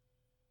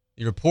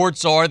 The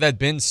reports are that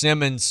Ben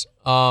Simmons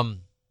was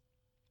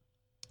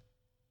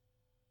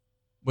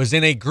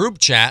in a group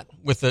chat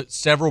with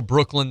several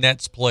Brooklyn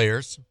Nets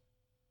players.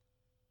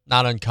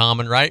 Not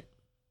uncommon, right?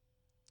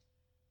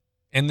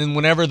 And then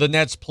whenever the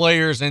Nets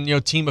players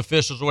and team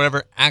officials or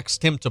whatever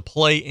asked him to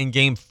play in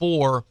Game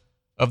 4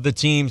 of the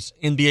team's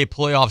NBA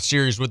playoff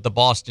series with the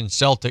Boston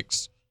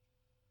Celtics,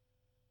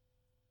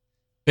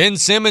 Ben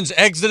Simmons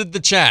exited the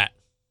chat.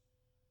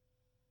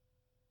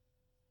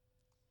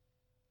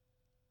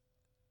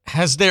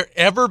 Has there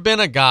ever been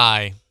a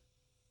guy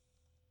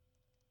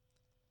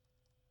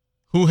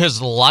who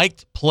has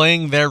liked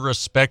playing their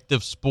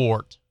respective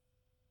sport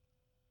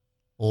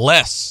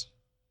less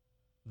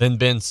than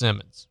Ben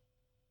Simmons?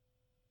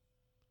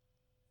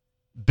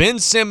 Ben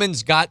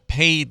Simmons got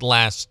paid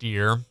last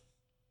year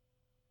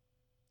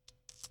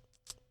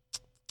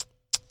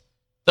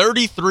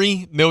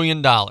 $33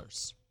 million.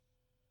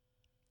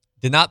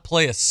 Did not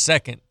play a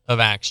second of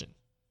action.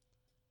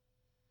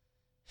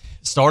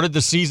 Started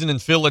the season in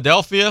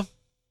Philadelphia.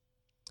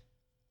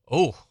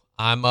 Oh,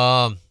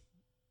 I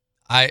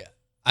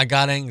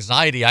got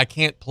anxiety. I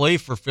can't play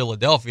for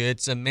Philadelphia.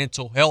 It's a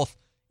mental health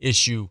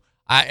issue.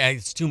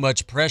 It's too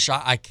much pressure.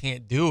 I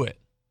can't do it.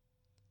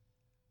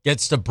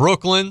 Gets to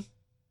Brooklyn.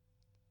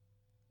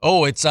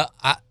 Oh,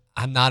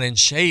 I'm not in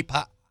shape.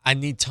 I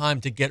need time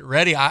to get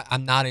ready.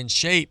 I'm not in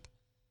shape.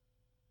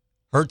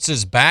 Hurts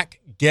his back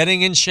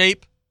getting in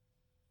shape.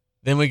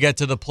 Then we get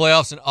to the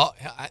playoffs, and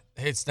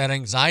it's that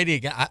anxiety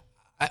again.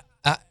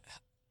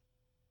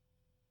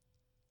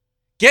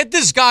 Get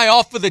this guy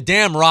off of the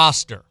damn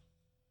roster.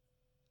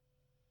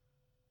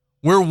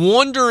 We're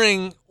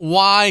wondering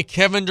why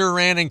Kevin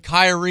Durant and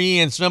Kyrie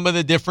and some of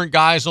the different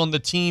guys on the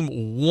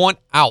team want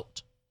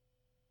out.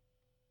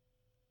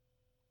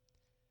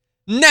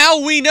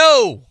 Now we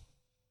know.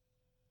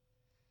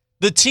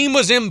 The team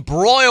was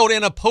embroiled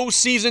in a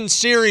postseason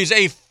series,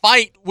 a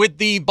fight with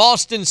the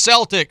Boston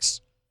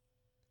Celtics.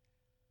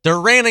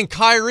 Durant and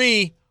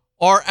Kyrie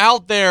are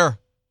out there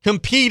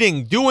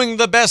competing, doing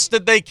the best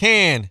that they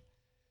can.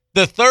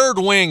 The third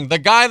wing, the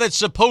guy that's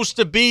supposed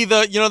to be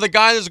the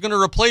guy that's going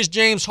to replace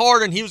James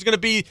Harden, he was going to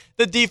be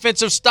the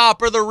defensive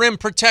stopper, the rim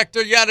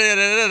protector, yada, yada,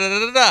 yada,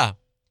 yada, yada.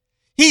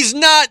 He's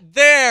not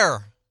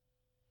there.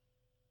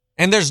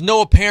 And there's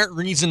no apparent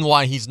reason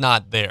why he's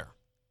not there.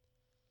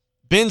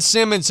 Ben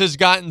Simmons has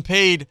gotten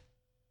paid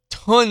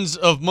tons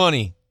of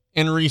money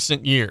in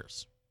recent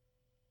years.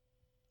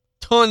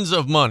 Tons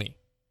of money.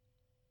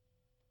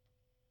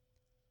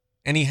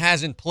 And he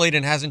hasn't played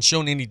and hasn't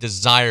shown any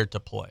desire to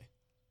play.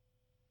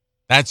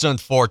 That's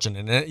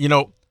unfortunate. And, you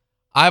know,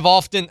 I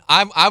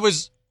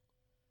was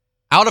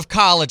out of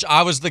college,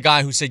 I was the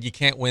guy who said, you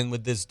can't win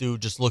with this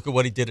dude. Just look at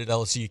what he did at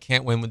LSU. You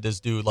can't win with this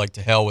dude. Like,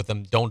 to hell with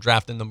him. Don't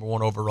draft him number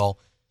 1 overall.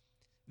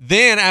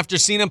 Then, after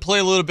seeing him play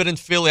a little bit in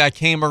Philly, I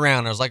came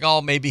around. I was like,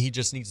 oh, maybe he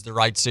just needs the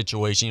right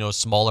situation, you know, a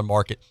smaller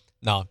market.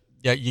 No,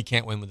 yeah, you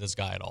can't win with this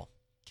guy at all.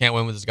 Can't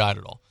win with this guy at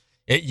all.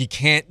 You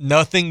can't,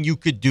 nothing you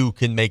could do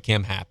can make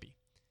him happy.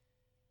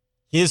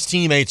 His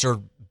teammates are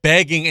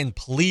begging and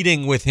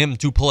pleading with him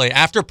to play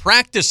after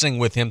practicing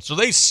with him, so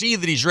they see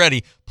that he's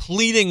ready,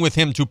 pleading with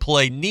him to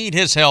play, need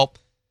his help.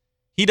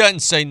 He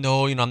doesn't say,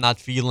 no, you know, I'm not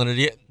feeling it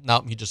yet.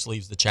 No, he just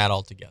leaves the chat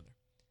altogether.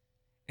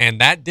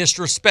 And that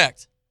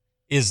disrespect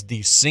is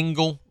the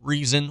single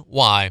reason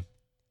why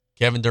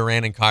Kevin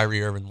Durant and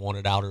Kyrie Irving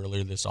wanted out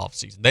earlier this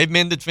offseason. They've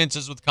mended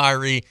fences with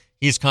Kyrie.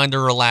 He's kind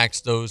of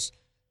relaxed those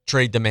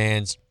trade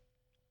demands.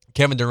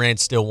 Kevin Durant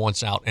still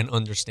wants out, and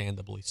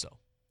understandably so.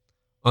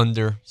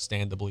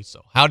 Understandably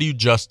so. How do you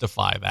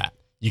justify that?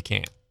 You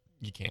can't.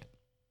 You can't.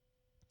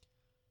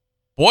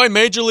 Boy,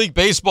 Major League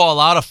Baseball, a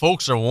lot of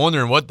folks are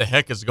wondering what the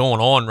heck is going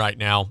on right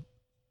now,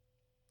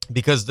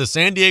 because the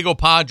San Diego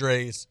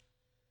Padres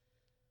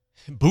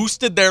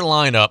boosted their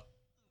lineup,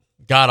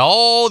 got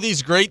all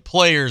these great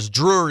players,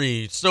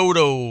 Drury,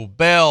 Soto,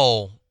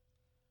 Bell,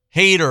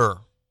 Hader,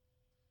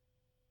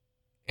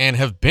 and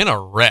have been a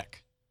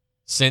wreck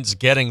since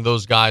getting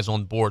those guys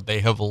on board. They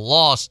have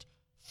lost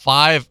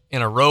 5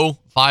 in a row,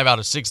 5 out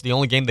of 6. The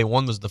only game they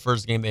won was the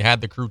first game they had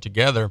the crew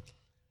together.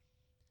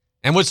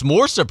 And what's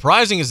more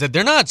surprising is that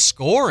they're not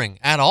scoring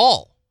at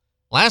all.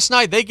 Last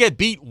night, they get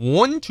beat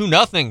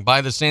 1-0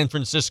 by the San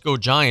Francisco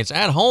Giants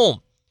at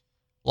home.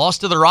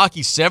 Lost to the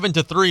Rockies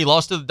 7-3,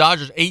 lost to the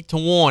Dodgers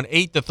 8-1,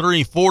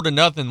 8-3,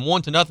 4-0,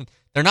 1-0.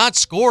 They're not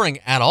scoring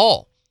at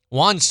all.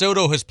 Juan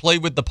Soto has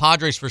played with the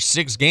Padres for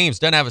 6 games,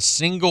 doesn't have a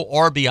single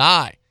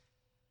RBI.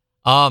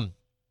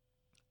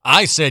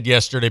 I said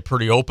yesterday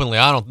pretty openly,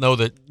 I don't know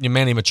that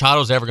Manny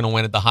Machado's ever going to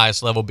win at the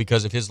highest level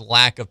because of his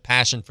lack of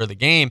passion for the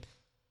game.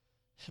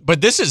 But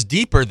this is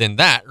deeper than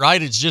that,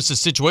 right? It's just a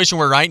situation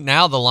where right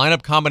now the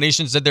lineup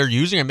combinations that they're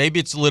using, or maybe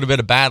it's a little bit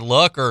of bad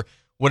luck or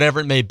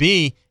whatever it may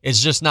be,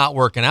 it's just not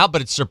working out.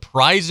 But it's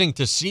surprising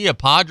to see a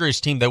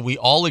Padres team that we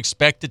all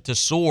expected to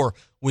soar.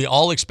 We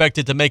all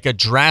expected to make a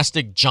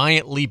drastic,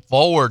 giant leap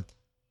forward.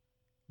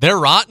 They're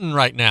rotten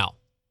right now.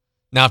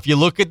 Now, if you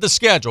look at the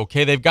schedule,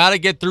 okay, they've got to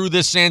get through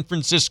this San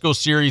Francisco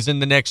series in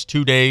the next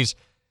 2 days.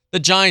 The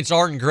Giants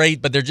aren't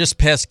great, but they're just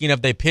pesky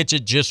enough. They pitch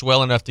it just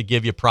well enough to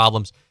give you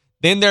problems.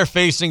 Then they're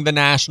facing the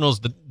Nationals,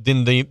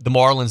 then the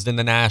Marlins, then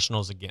the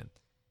Nationals again.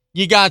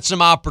 You got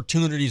some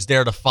opportunities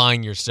there to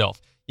find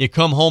yourself. You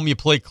come home, you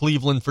play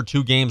Cleveland for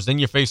 2 games, then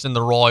you're facing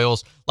the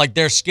Royals. Like,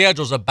 their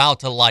schedule's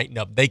about to lighten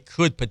up. They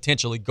could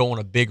potentially go on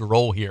a big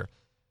roll here.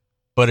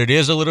 But it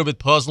is a little bit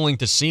puzzling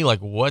to see,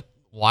 like, why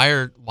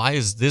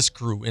is this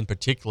crew in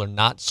particular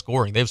not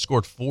scoring? They've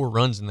scored 4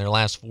 runs in their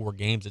last 4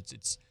 games.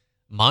 It's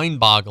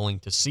mind-boggling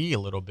to see a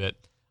little bit.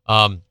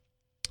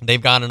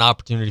 They've got an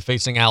opportunity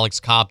facing Alex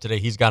Cobb today.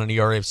 He's got an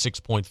ERA of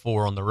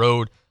 6.4 on the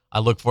road. I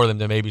look for them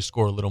to maybe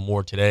score a little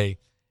more today.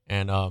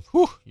 And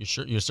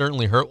you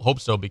certainly hope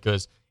so,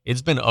 because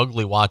it's been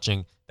ugly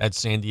watching that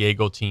San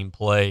Diego team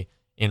play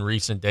in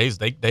recent days.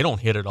 They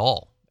don't hit at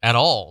all.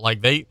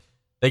 Like, they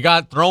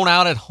got thrown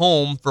out at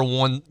home for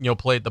one,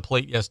 play at the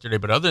plate yesterday.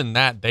 But other than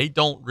that, they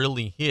don't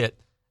really hit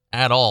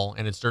at all,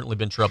 and it's certainly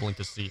been troubling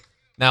to see.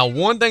 Now,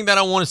 one thing that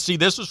I want to see,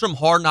 this was from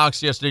Hard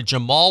Knocks yesterday,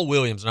 Jamal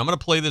Williams, and I'm going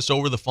to play this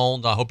over the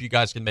phone. I hope you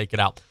guys can make it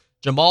out.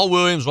 Jamal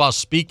Williams, while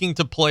speaking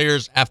to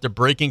players after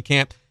breaking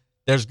camp,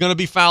 there's going to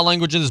be foul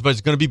language in this, but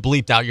it's going to be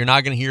bleeped out. You're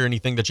not going to hear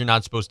anything that you're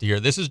not supposed to hear.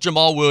 This is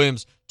Jamal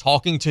Williams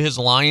talking to his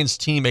Lions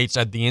teammates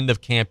at the end of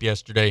camp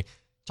yesterday.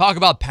 Talk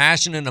about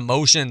passion and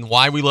emotion and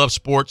why we love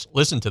sports.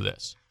 Listen to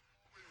this.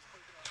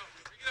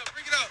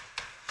 Bring it up.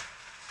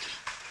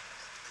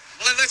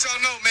 Well, let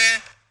y'all know,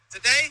 man,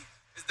 today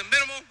is the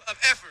minimum of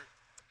effort.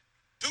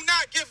 Do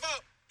not give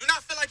up. Do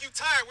not feel like you're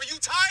tired. When you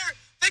tired,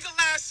 think of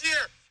last year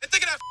and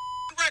think of that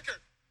record.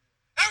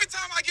 Every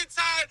time I get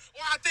tired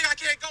or I think I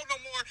can't go no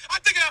more, I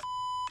think of that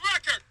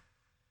record.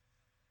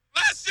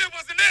 Last year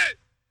wasn't it.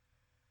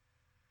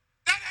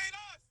 That ain't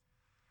us.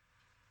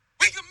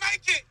 We can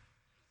make it.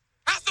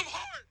 Have some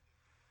heart.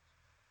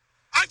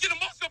 I get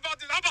emotional about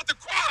this. I'm about to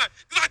cry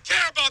because I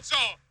care about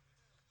y'all.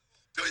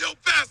 Do your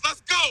best.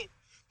 Let's go.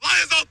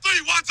 Lions on 3.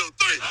 1, 2,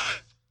 3.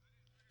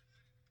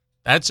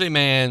 That's a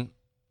man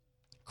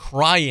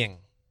crying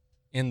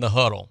in the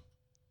huddle,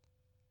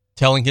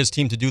 telling his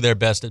team to do their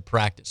best at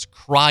practice,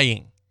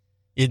 crying.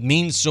 It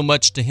means so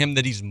much to him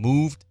that he's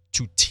moved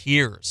to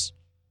tears,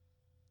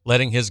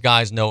 letting his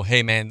guys know,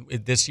 hey, man,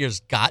 this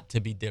year's got to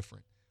be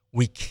different.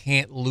 We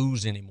can't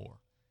lose anymore.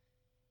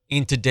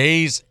 In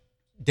today's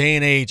day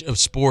and age of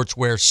sports,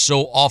 where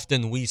so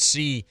often we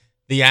see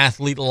the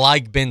athlete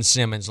like Ben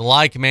Simmons,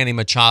 like Manny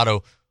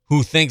Machado,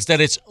 who thinks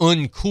that it's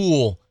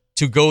uncool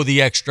to go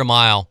the extra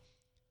mile.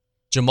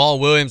 Jamal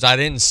Williams, I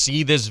didn't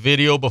see this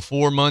video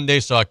before Monday,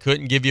 so I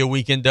couldn't give you a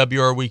weekend W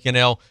or a weekend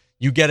L.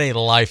 You get a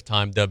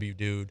lifetime W,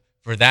 dude,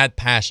 for that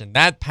passion.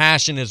 That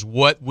passion is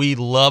what we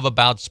love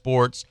about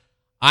sports.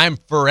 I'm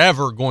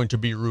forever going to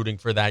be rooting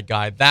for that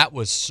guy. That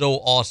was so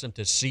awesome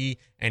to see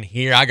and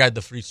hear. I got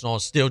the free song,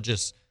 still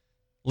just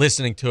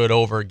listening to it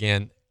over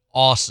again.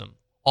 Awesome.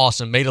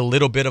 Made a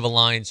little bit of a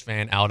Lions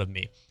fan out of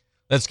me.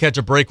 Let's catch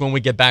a break. When we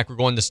get back, we're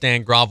going to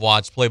Stan Gravois.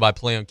 It's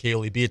play-by-play on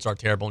KLEB. It's our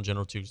Terrebonne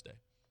General Tuesday.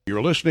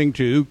 You're listening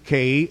to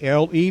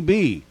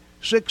KLEB,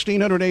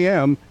 1600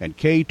 AM and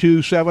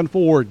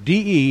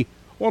K274DE,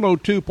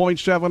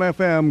 102.7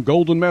 FM,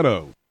 Golden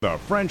Meadow. The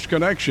French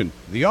Connection,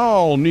 the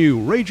all-new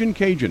Ragin'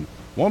 Cajun,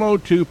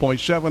 102.7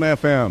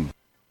 FM.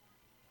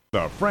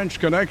 The French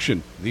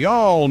Connection, the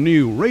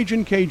all-new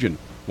Ragin' Cajun,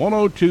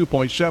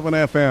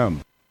 102.7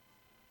 FM.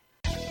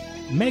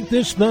 Make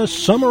this the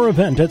summer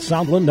event at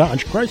Southland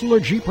Dodge,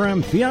 Chrysler, Jeep,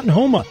 Ram, Fiat, and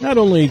Homa. Not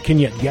only can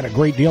you get a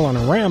great deal on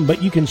a Ram,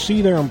 but you can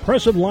see their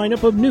impressive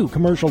lineup of new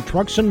commercial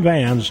trucks and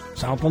vans.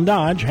 Southland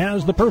Dodge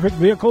has the perfect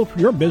vehicle for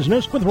your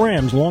business with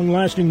Ram's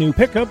long-lasting new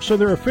pickups or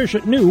their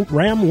efficient new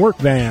Ram work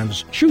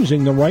vans.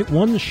 Choosing the right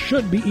ones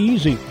should be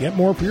easy. Get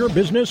more for your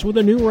business with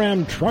a new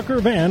Ram truck or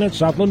van at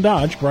Southland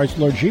Dodge,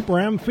 Chrysler, Jeep,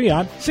 Ram,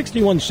 Fiat,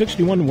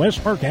 6161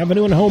 West Park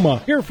Avenue in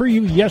Homa. Here for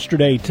you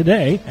yesterday,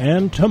 today,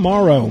 and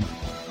tomorrow.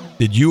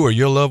 Did you or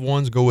your loved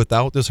ones go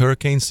without this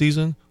hurricane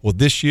season? Well,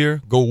 this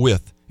year, go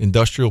with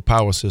Industrial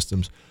Power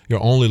Systems,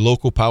 your only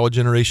local power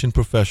generation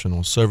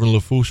professional, serving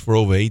Lafourche for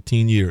over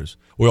 18 years.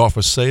 We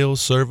offer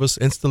sales, service,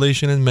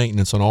 installation, and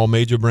maintenance on all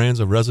major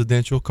brands of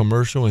residential,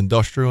 commercial,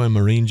 industrial, and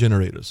marine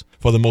generators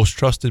for the most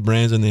trusted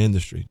brands in the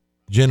industry.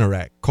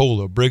 Generac,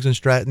 Kohler, Briggs &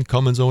 Stratton,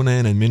 Cummins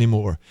Onan, and many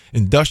more.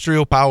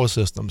 Industrial Power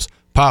Systems.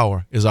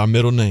 Power is our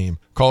middle name.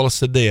 Call us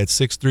today at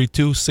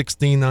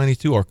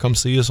 632-1692 or come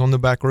see us on the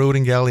back road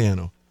in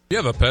Galliano. You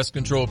have a pest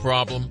control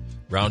problem?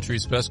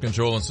 Roundtree's Pest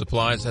Control and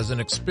Supplies has an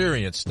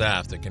experienced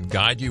staff that can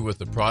guide you with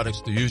the products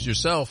to use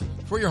yourself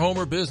for your home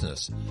or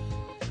business.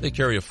 They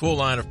carry a full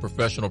line of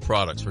professional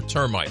products for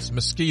termites,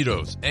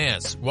 mosquitoes,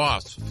 ants,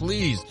 wasps,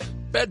 fleas,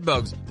 bed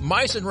bugs,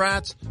 mice and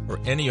rats, or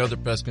any other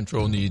pest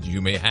control needs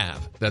you may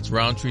have. That's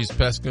Roundtree's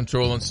Pest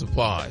Control and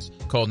Supplies.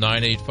 Call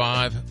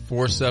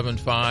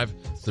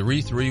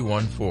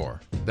 985-475-3314.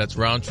 That's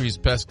Roundtree's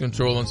Pest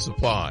Control and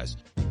Supplies.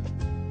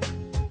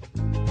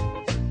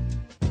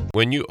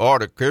 When you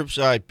order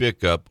curbside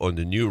pickup on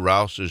the new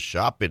Rouse's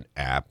shopping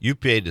app, you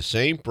pay the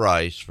same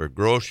price for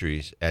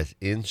groceries as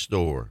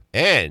in-store.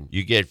 And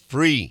you get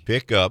free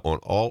pickup on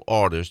all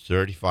orders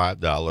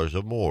 $35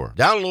 or more.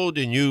 Download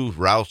the new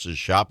Rouse's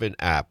shopping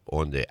app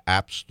on the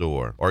App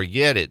Store or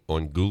get it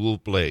on Google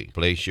Play.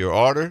 Place your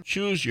order,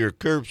 choose your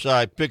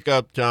curbside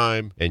pickup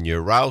time, and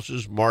your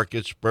Rouse's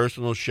Markets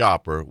personal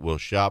shopper will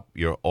shop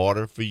your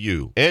order for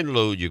you and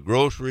load your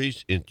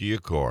groceries into your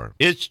car.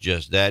 It's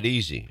just that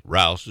easy.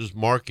 Rouse's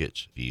Markets.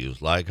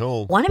 Feels like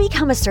home. Want to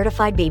become a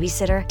certified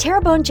babysitter?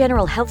 Terrebonne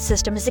General Health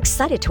System is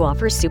excited to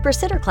offer Super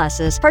Sitter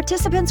classes.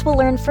 Participants will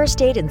learn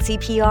first aid and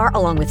CPR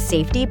along with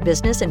safety,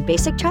 business, and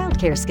basic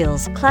childcare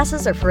skills.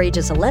 Classes are for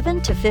ages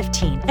 11 to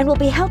 15 and will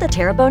be held at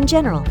Terrebonne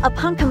General.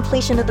 Upon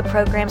completion of the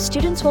program,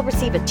 students will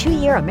receive a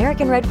 2-year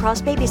American Red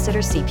Cross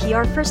Babysitter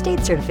CPR first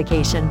aid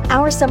certification.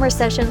 Our summer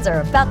sessions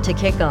are about to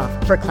kick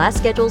off. For class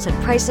schedules and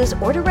prices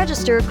or to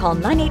register, call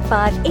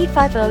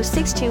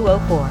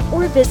 985-850-6204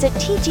 or visit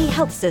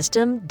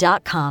tghealthsystem.com.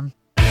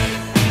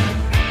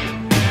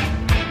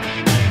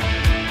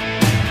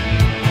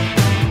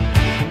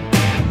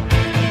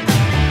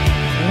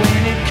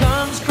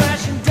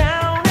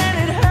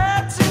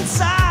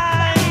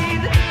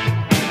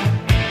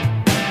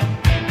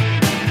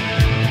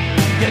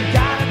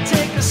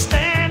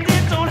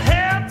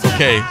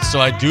 Okay, so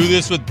I do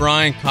this with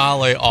Brian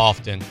Colley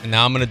often, and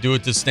now I'm going to do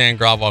it to Stan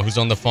Gravois, who's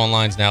on the phone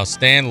lines now.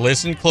 Stan,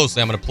 listen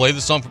closely. I'm going to play the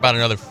song for about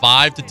another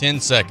 5 to 10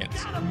 seconds.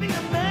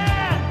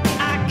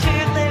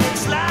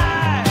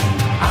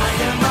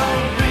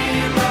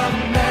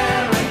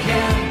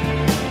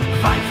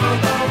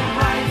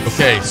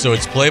 Okay, so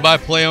it's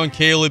play-by-play on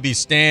KLEB.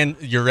 Stan,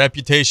 your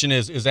reputation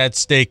is at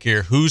stake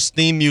here. Whose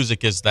theme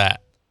music is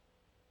that?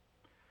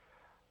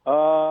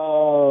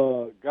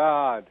 Oh,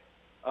 God.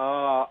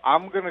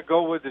 I'm going to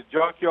go with the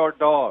Junkyard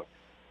Dog.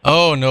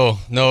 Oh, no.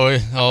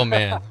 Oh,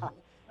 man.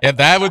 Yeah,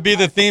 that would be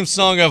the theme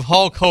song of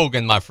Hulk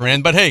Hogan, my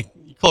friend. But, hey,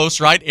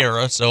 close, right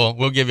era, so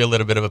we'll give you a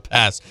little bit of a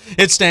pass.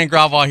 It's Stan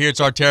Gravois here. It's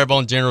our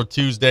Terrebonne General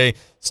Tuesday.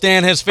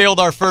 Stan has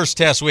failed our first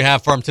test we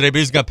have for him today, but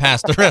he's going to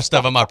pass the rest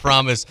of them, I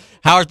promise.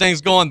 How are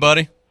things going,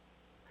 buddy?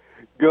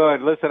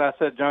 Good. Listen, I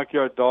said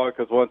Junkyard Dog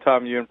because one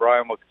time you and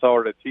Brian were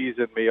sort of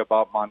teasing me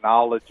about my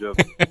knowledge of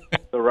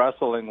the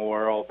wrestling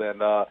world,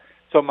 and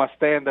so my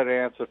standard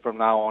answer from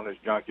now on is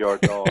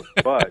Junkyard Dog.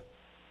 But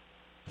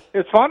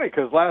it's funny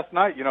because last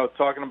night,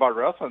 talking about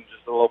wrestling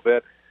just a little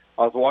bit,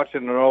 I was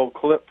watching an old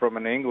clip from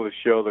an English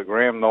show, the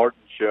Graham Norton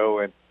show,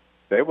 and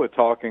they were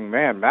talking,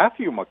 man,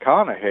 Matthew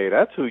McConaughey,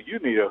 that's who you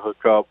need to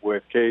hook up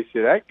with,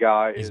 Casey. That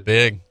guy is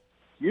big.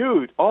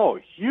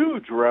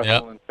 huge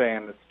wrestling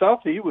fan. The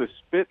stuff he was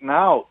spitting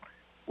out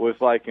was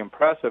like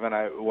impressive. And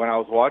when I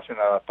was watching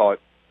it, I thought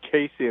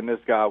Casey and this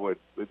guy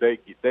they'd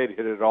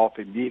hit it off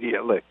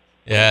immediately.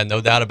 Yeah, no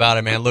doubt about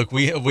it, man. Look,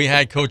 we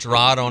had Coach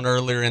Rod on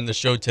earlier in the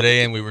show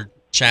today, and we were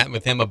chatting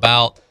with him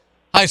about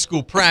high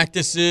school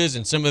practices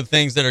and some of the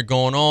things that are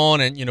going on.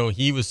 And,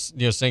 he was,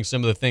 saying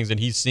some of the things that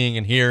he's seeing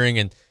and hearing,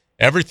 and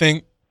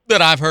everything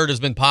that I've heard has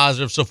been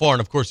positive so far.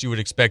 And, of course, you would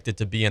expect it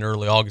to be in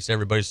early August.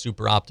 Everybody's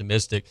super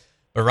optimistic.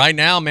 But right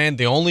now, man,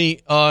 the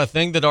only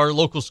thing that our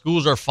local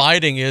schools are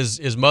fighting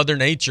is Mother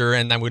Nature.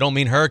 And we don't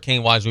mean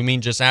hurricane-wise. We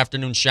mean just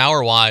afternoon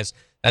shower-wise.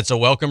 That's a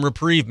welcome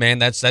reprieve, man.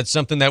 That's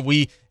something that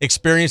we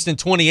experienced in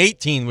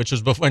 2018, which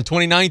was in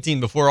 2019,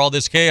 before all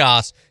this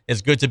chaos.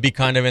 It's good to be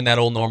kind of in that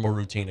old normal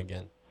routine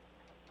again.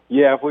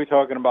 Yeah, if we're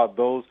talking about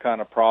those kind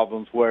of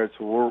problems where it's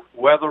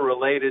weather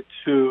related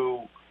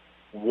to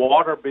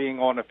water being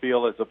on the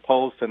field as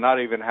opposed to not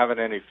even having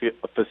any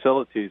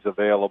facilities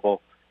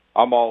available,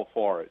 I'm all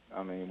for it.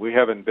 I mean, we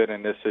haven't been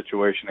in this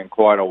situation in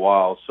quite a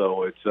while,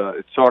 so it's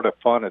sort of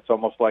fun. It's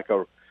almost like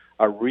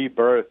a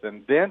rebirth.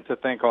 And then to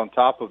think on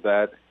top of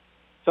that,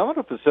 some of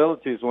the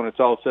facilities, when it's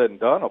all said and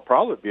done, will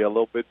probably be a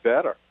little bit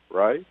better,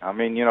 right? I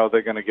mean,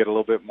 they're going to get a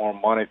little bit more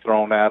money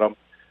thrown at them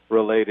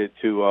related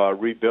to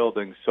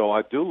rebuilding, so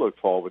I do look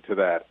forward to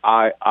that.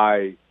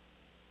 I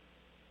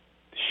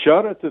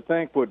shudder to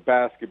think what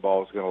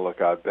basketball is going to look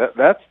like.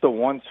 That's the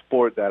one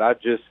sport that I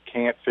just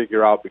can't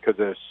figure out because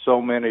there's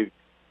so many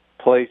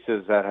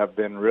places that have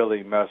been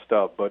really messed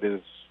up. But as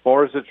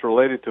far as it's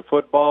related to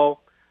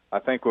football, I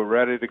think we're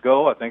ready to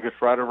go. I think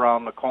it's right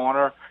around the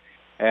corner.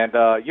 And,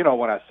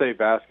 when I say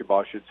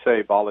basketball, I should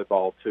say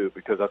volleyball, too,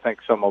 because I think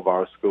some of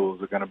our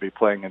schools are going to be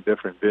playing in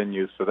different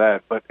venues for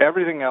that. But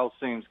everything else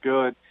seems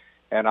good,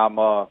 and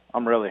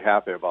I'm really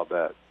happy about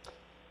that.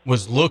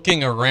 Was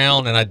looking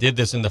around, and I did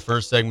this in the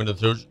first segment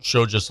of the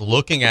show, just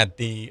looking at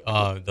the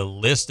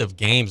list of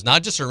games,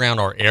 not just around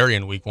our area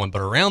in Week 1, but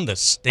around the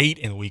state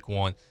in Week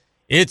 1.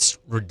 It's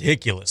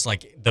ridiculous.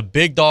 Like, the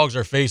big dogs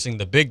are facing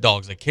the big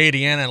dogs,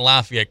 Acadiana and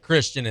Lafayette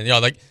Christian,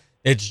 and,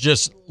 it's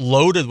just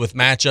loaded with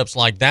matchups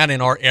like that. In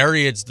our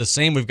area, it's the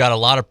same. We've got a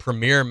lot of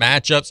premier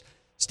matchups.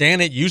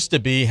 Stan, it used to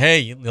be,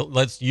 hey,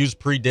 let's use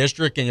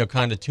pre-district and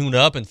kind of tune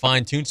up and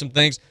fine-tune some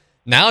things.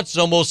 Now it's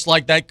almost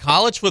like that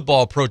college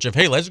football approach of,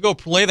 hey, let's go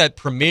play that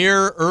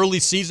premier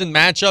early season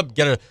matchup,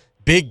 get a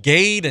big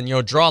gate, and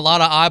draw a lot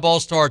of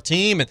eyeballs to our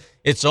team. And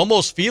it's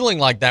almost feeling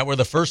like that, where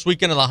the first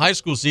weekend of the high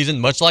school season,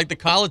 much like the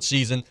college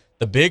season,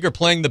 the big are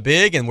playing the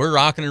big, and we're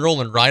rocking and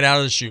rolling right out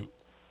of the chute.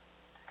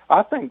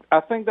 I think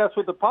that's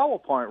what the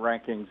PowerPoint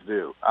rankings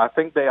do. I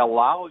think they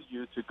allow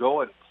you to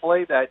go and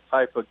play that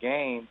type of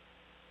game,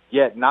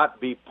 yet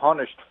not be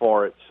punished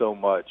for it so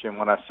much. And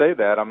when I say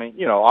that, I mean,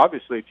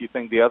 obviously if you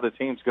think the other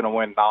team's going to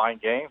win 9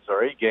 games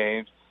or 8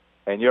 games,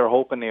 and you're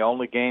hoping the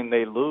only game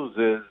they lose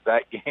is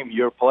that game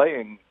you're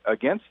playing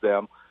against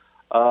them,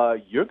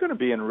 you're going to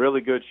be in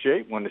really good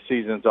shape when the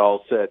season's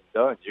all said and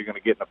done. You're going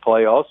to get in the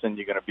playoffs, and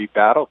you're going to be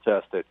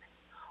battle-tested.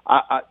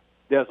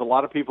 There's a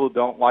lot of people who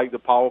don't like the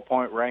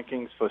PowerPoint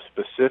rankings for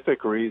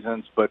specific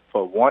reasons, but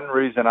for one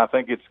reason I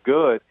think it's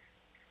good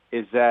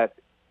is that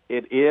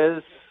it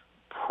is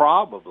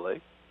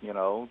probably,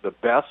 the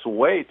best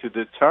way to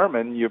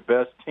determine your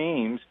best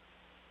teams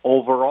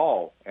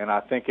overall. And I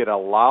think it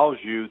allows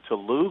you to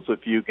lose a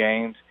few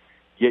games,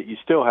 yet you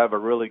still have a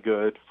really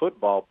good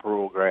football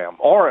program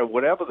or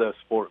whatever the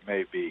sport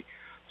may be.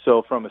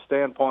 So from a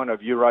standpoint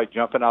of, you're right,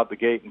 jumping out the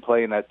gate and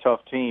playing that tough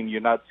team, you're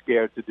not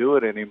scared to do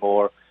it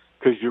anymore,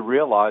 because you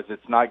realize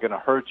it's not going to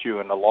hurt you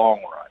in the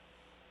long run.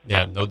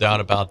 Yeah, no doubt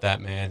about that,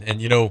 man. And,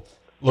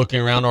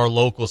 looking around our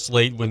local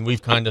slate, when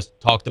we've kind of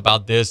talked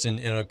about this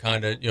and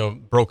kind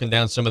of, broken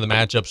down some of the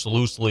matchups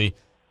loosely,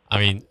 I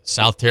mean,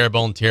 South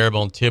Terrebonne,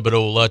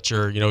 Thibodaux,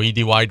 Lutcher,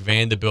 E.D. White,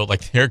 Vanderbilt,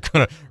 like they're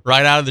going to,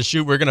 right out of the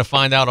chute, we're going to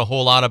find out a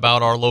whole lot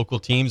about our local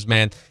teams,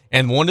 man.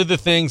 And one of the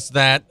things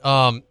that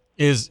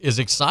is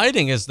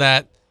exciting is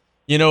that,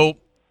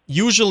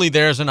 usually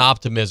there's an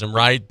optimism,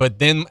 right? But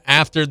then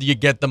after you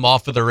get them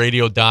off of the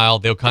radio dial,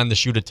 they'll kind of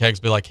shoot a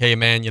text, be like, hey,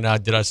 man,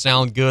 did I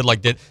sound good?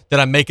 Like, did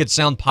I make it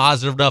sound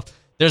positive enough?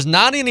 There's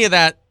not any of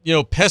that,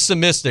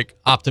 pessimistic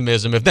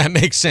optimism, if that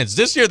makes sense.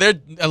 This year,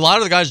 a lot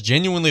of the guys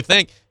genuinely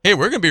think, hey,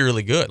 we're going to be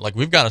really good. Like,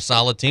 we've got a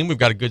solid team. We've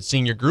got a good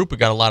senior group. We've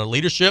got a lot of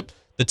leadership.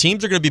 The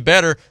teams are going to be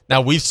better.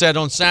 Now, we've said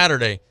on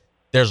Saturday,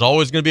 there's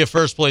always going to be a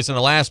first place and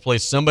a last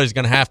place. Somebody's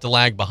going to have to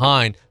lag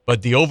behind.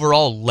 But the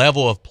overall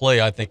level of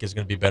play, I think, is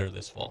going to be better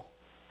this fall.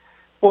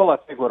 Well, I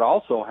think what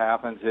also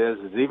happens is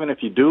even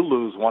if you do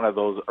lose one of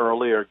those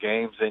earlier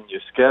games in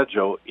your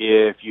schedule,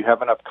 if you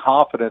have enough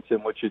confidence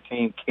in what your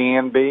team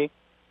can be,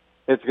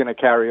 it's going to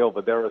carry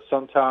over. There are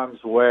some times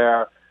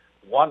where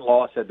one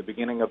loss at the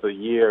beginning of the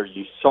year,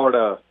 you sort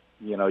of,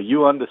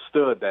 you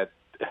understood that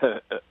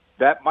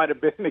that might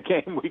have been the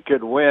game we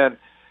could win.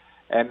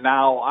 And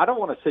now, I don't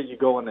want to say you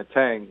go in the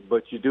tank,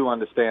 but you do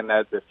understand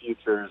that the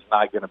future is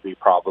not going to be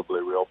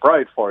probably real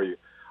bright for you.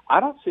 I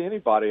don't see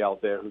anybody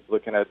out there who's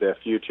looking at their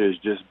future as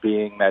just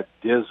being that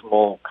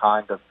dismal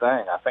kind of thing.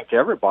 I think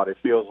everybody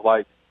feels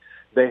like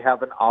they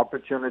have an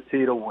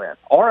opportunity to win,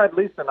 or at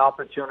least an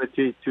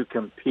opportunity to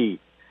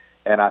compete.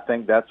 And I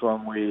think that's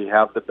when we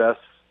have the best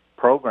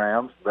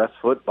programs, best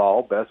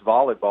football, best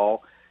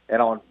volleyball.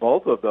 And on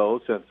both of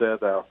those, since they're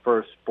the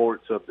first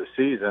sports of the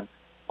season,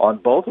 on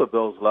both of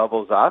those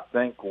levels, I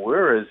think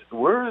we're as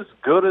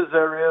good as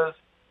there is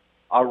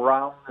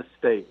around the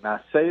state. And I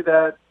say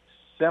that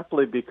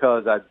simply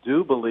because I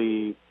do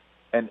believe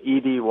an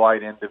E.D.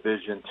 White in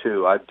Division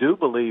II. I do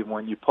believe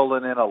when you pull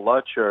in a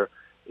Lutcher,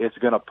 it's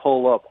going to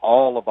pull up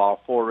all of our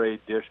 4A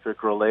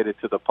district related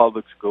to the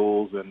public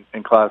schools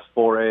and Class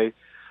 4A.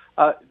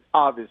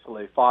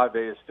 Obviously,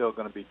 5A is still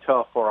going to be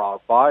tough for our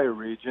Bayou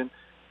region.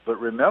 But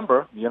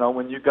remember,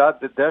 when you got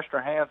the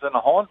Destrehands and the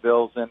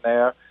Hornbills in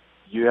there,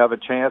 you have a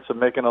chance of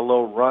making a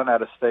little run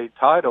at a state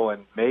title,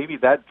 and maybe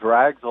that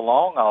drags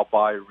along our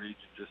Bayou region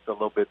just a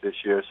little bit this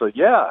year. So,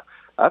 yeah,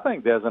 I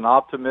think there's an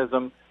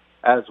optimism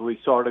as we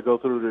sort of go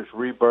through this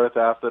rebirth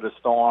after the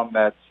storm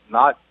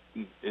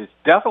it's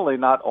definitely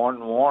not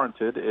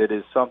unwarranted. It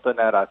is something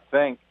that I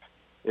think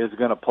is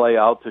going to play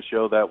out to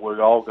show that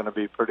we're all going to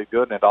be pretty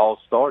good, and it all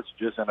starts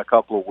just in a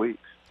couple of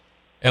weeks.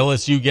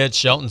 LSU gets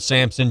Shelton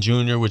Sampson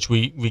Jr., which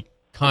we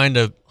kind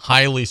of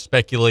highly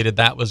speculated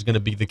that was going to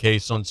be the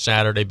case on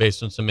Saturday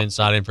based on some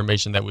inside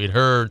information that we'd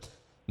heard.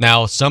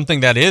 Now, something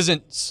that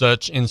isn't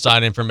such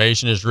inside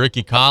information is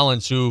Ricky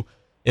Collins, who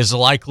is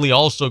likely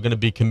also going to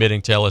be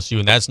committing to LSU,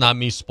 and that's not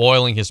me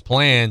spoiling his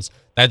plans.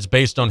 That's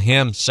based on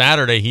him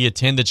Saturday. He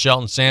attended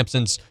Shelton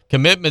Sampson's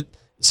commitment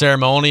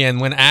ceremony, and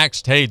when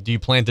asked, hey, do you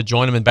plan to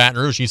join him in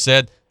Baton Rouge, he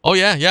said, oh,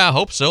 yeah, I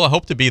hope so. I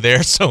hope to be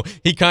there. So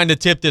he kind of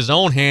tipped his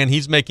own hand.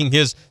 He's making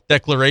his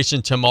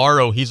declaration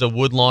tomorrow. He's a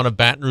Woodlawn of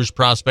Baton Rouge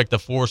prospect, a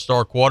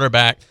 4-star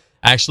quarterback.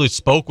 Actually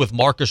spoke with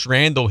Marcus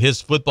Randall,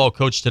 his football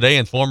coach today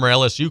and former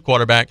LSU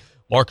quarterback.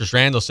 Marcus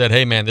Randall said,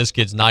 hey, man, this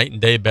kid's night and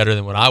day better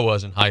than when I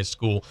was in high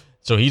school.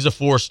 So he's a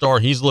 4-star.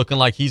 He's looking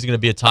like he's going to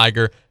be a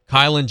Tiger.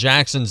 Kylan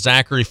Jackson,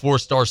 Zachary,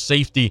 4-star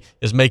safety,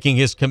 is making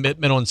his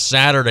commitment on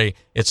Saturday.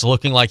 It's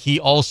looking like he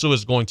also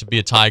is going to be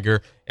a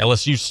Tiger.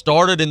 LSU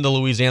started in the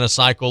Louisiana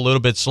cycle a little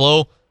bit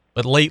slow,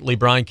 but lately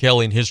Brian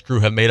Kelly and his crew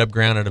have made up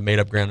ground in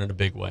a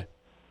big way.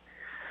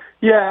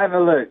 Yeah,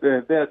 and look,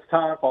 there's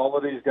time for all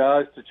of these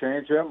guys to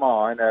change their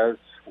mind, as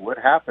what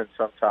happens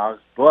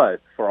sometimes.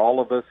 But for all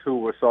of us who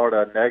were sort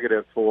of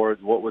negative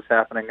towards what was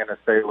happening in the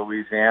state of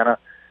Louisiana,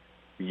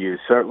 you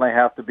certainly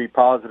have to be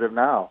positive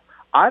now.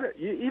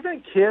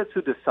 Even kids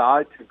who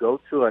decide to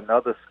go to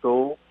another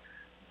school,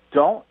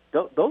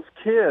 those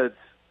kids,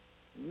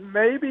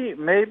 maybe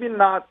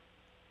not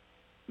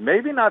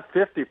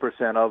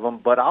 50% of them,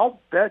 but I'll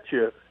bet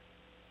you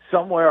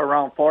somewhere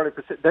around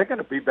 40%, they're going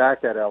to be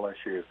back at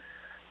LSU.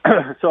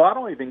 So I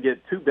don't even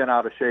get too bent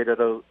out of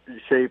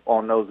shape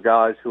on those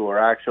guys who are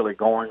actually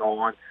going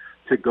on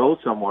to go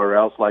somewhere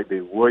else, like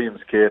the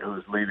Williams kid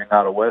who's leaving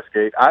out of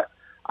Westgate.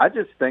 I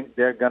just think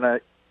they're going to,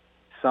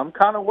 some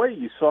kind of way,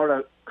 you sort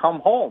of come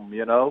home,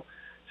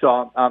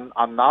 So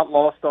I'm not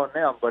lost on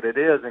them, but it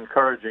is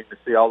encouraging to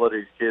see all of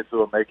these kids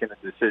who are making a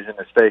decision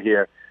to stay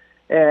here.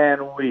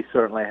 And we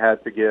certainly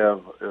had to give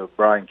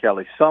Brian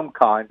Kelly some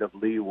kind of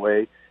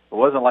leeway. It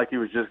wasn't like he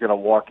was just going to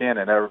walk in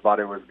and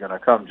everybody was going to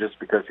come just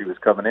because he was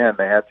coming in.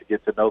 They had to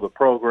get to know the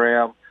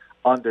program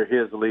under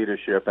his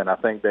leadership, and I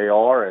think they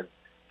are, and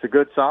it's a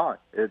good sign.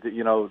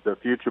 The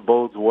future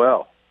bodes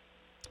well.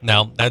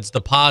 Now, that's the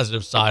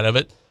positive side of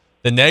it.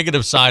 The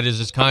negative side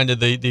is kind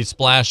of the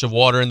splash of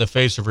water in the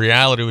face of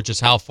reality, which is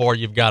how far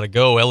you've got to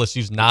go.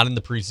 LSU's not in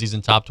the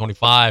preseason top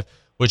 25,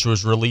 which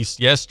was released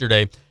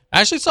yesterday.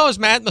 I actually saw his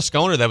Matt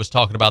Moscona that was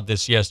talking about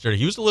this yesterday.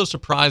 He was a little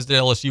surprised that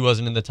LSU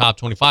wasn't in the top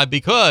 25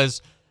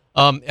 because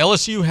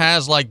LSU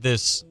has like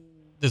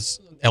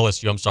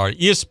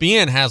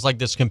ESPN has like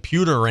this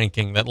computer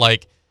ranking that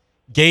like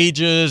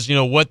gauges,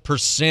 what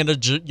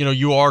percentage,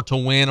 you are to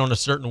win on a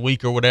certain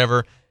week or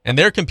whatever. And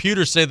their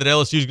computers say that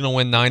LSU is going to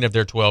win 9 of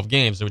their 12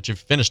 games, which if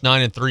you finish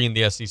 9-3 in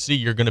the SEC,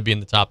 you're going to be in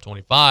the top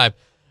 25.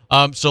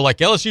 So like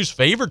LSU's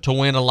favored to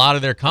win a lot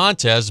of their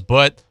contests,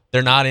 but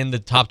they're not in the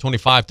top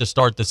 25 to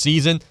start the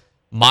season.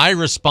 My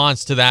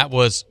response to that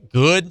was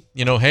good.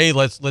 Hey,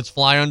 let's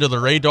fly under the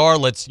radar.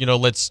 Let's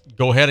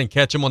go ahead and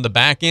catch them on the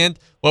back end.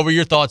 What were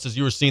your thoughts as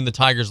you were seeing the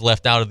Tigers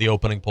left out of the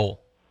opening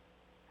poll?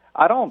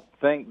 I don't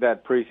think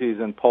that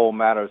preseason poll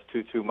matters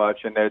too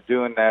much, and they're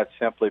doing that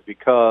simply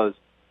because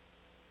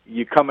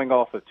you're coming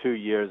off of 2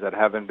 years that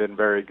haven't been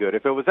very good.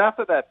 If it was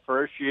after that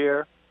first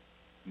year,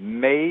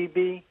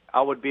 maybe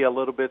I would be a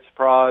little bit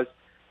surprised,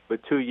 but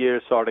 2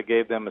 years sort of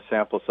gave them a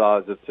sample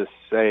size of to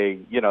say,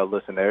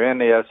 listen, they're in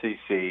the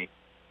SEC.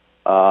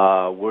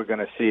 We're going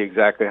to see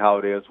exactly how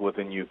it is with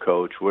a new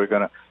coach.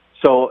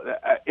 So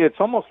it's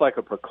almost like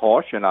a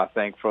precaution, I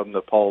think, from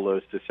the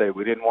pollers to say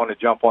we didn't want to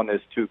jump on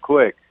this too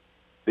quick.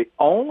 The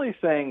only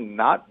thing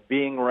not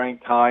being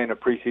ranked high in a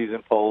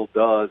preseason poll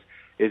does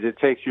is it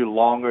takes you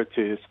longer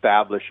to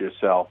establish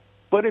yourself.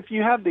 But if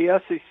you have the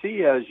SEC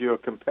as your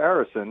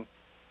comparison,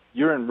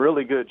 you're in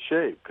really good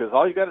shape because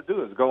all you got to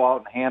do is go out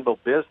and handle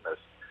business.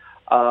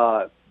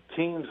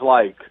 Teams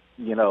like,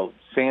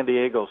 San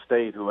Diego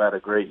State, who had a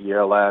great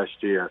year last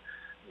year,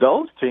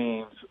 those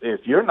teams,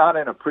 if you're not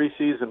in a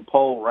preseason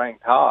poll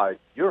ranked high,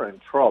 you're in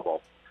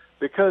trouble.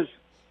 Because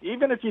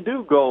even if you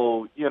do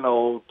go,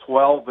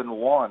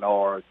 12-1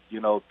 or,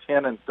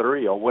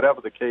 10-3 or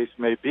whatever the case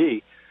may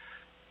be,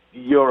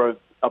 your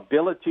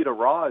ability to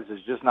rise is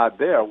just not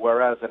there.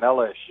 Whereas in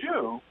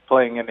LSU,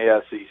 playing in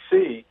the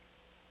SEC,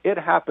 it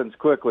happens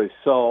quickly.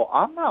 So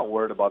I'm not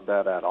worried about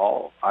that at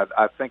all.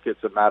 I think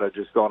it's a matter of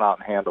just going out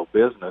and handle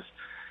business.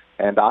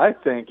 And I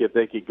think if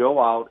they could go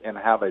out and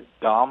have a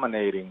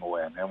dominating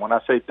win, and when I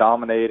say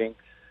dominating,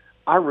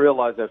 I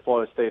realize that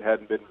Florida State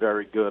hadn't been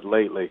very good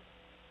lately,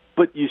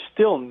 but you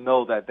still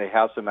know that they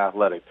have some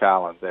athletic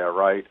talent there,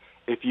 right?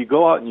 If you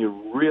go out and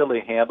you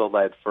really handle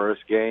that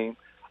first game,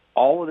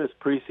 all of this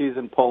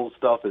preseason poll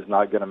stuff is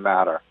not going to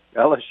matter.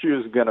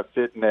 LSU is going to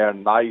fit in there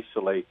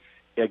nicely,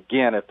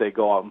 again, if they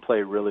go out and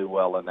play really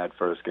well in that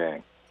first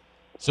game.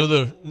 So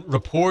the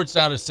reports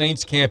out of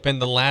Saints camp in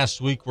the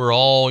last week were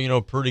all,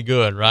 pretty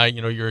good, right?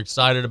 You're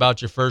excited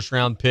about your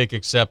first-round pick,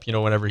 except,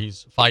 whenever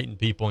he's fighting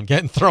people and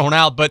getting thrown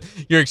out. But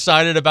you're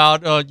excited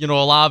about,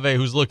 Olave,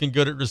 who's looking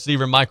good at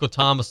receiver. Michael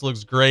Thomas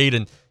looks great,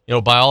 and,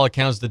 by all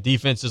accounts, the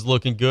defense is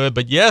looking good.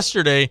 But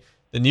yesterday,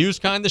 the news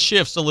kind of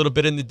shifts a little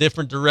bit in the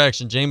different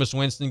direction. Jameis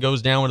Winston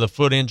goes down with a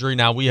foot injury.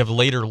 Now, we have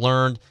later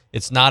learned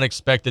it's not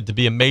expected to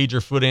be a major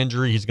foot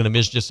injury. He's going to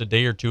miss just a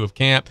day or two of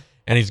camp,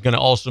 and he's going to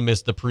also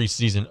miss the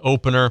preseason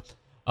opener.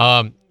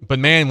 But,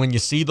 man, when you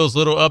see those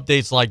little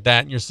updates like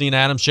that, and you're seeing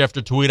Adam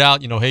Schefter tweet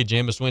out, hey,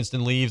 Jameis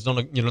Winston leaves on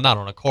a, not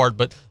on a card,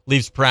 but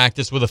leaves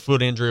practice with a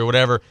foot injury or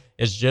whatever,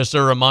 it's just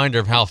a reminder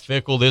of how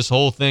fickle this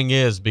whole thing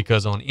is,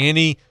 because on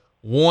any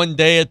one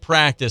day at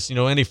practice,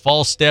 any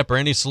false step or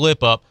any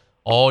slip up,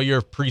 all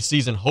your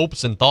preseason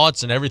hopes and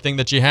thoughts and everything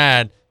that you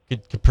had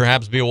could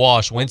perhaps be a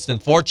wash. Winston,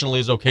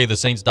 fortunately, is okay. The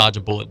Saints dodge a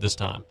bullet this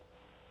time.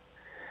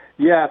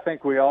 Yeah, I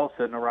think we all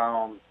sitting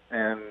around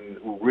and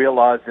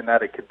realizing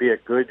that it could be a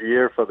good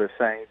year for the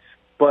Saints,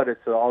 but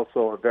it's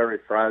also a very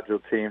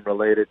fragile team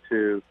related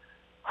to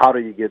how do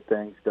you get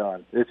things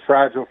done. It's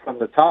fragile from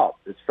the top.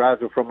 It's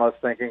fragile from us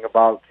thinking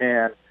about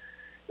can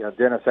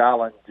Dennis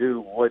Allen do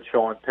what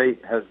Sean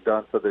Payton has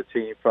done for the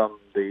team from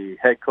the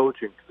head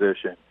coaching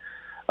position.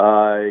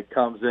 It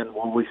comes in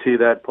when we see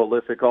that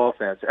prolific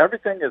offense.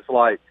 Everything is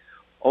like,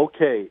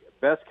 okay,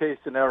 best case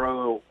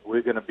scenario,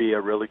 we're going to be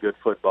a really good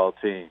football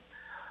team.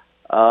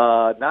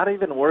 Not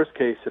even worst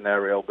case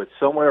scenario, but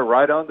somewhere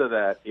right under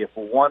that, if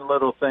one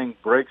little thing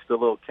breaks the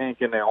little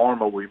kink in the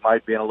armor, we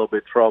might be in a little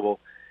bit of trouble.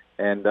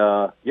 And,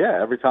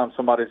 every time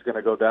somebody's going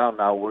to go down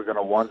now, we're going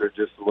to wonder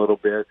just a little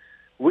bit.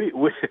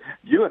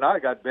 You and I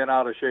got bent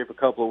out of shape a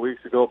couple of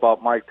weeks ago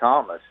about Mike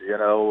Thomas,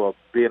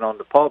 being on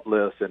the PUP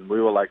list, and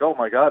we were like, oh,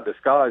 my God, the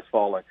sky's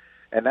falling.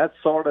 And that's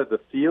sort of the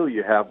feel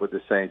you have with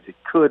the Saints. It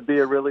could be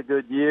a really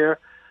good year,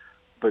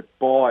 but,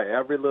 boy,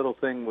 every little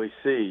thing we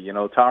see,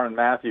 Tyrann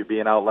Mathieu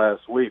being out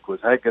last week, was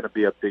that going to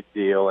be a big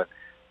deal? And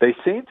they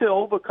seem to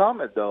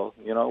overcome it, though.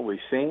 We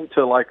seem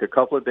to, like, a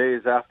couple of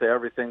days after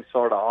everything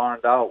sort of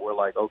ironed out, we're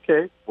like,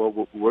 okay,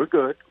 well, we're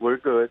good.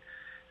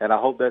 And I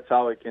hope that's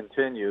how it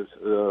continues.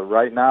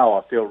 Right now,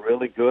 I feel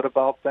really good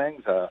about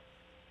things.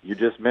 You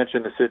just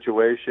mentioned the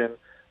situation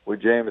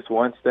with Jameis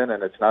Winston,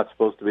 and it's not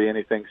supposed to be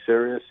anything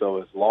serious. So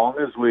as long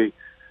as we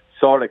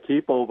sort of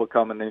keep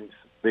overcoming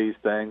these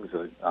things,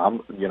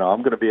 I'm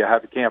going to be a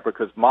happy camper,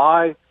 because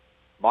my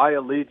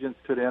allegiance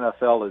to the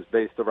NFL is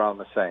based around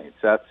the Saints.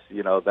 That's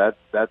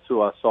that's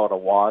who I sort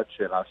of watch,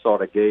 and I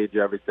sort of gauge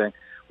everything.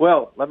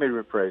 Well, let me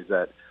rephrase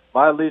that.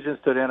 My allegiance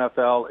to the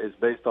NFL is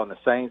based on the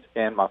Saints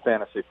and my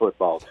fantasy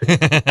football team.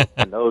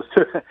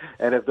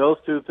 And if those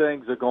two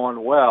things are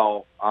going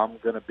well, I'm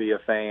going to be a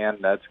fan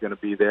that's going to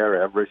be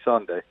there every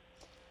Sunday.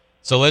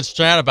 So let's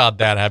chat about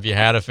that. Have you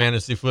had a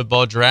fantasy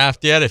football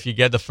draft yet? If you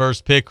get the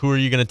first pick, who are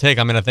you going to take?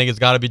 I mean, I think it's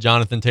got to be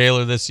Jonathan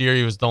Taylor this year.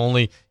 He was the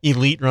only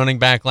elite running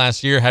back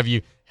last year. Have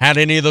you had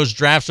any of those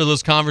drafts or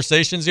those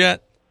conversations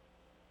yet?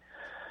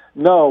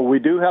 No, we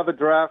do have a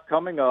draft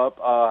coming up.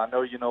 I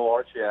know you know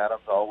Archie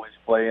Adams, always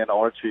playing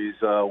Archie's,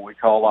 we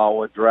call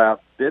our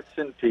draft bits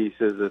and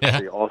pieces. It's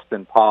the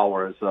Austin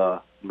Powers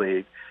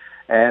League.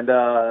 And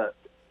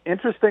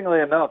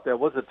interestingly enough, there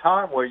was a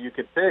time where you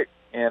could pick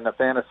in a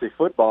fantasy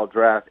football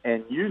draft,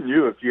 and you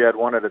knew if you had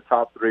one of the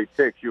top three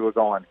picks, you were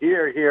going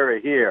here, here, or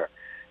here.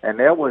 And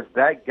there was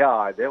that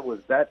guy. There was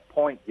that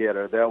point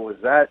getter. There was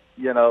that,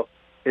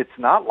 it's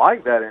not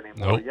like that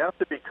anymore. Nope. You have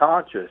to be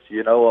conscious,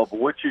 of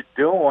what you're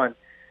doing.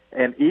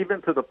 And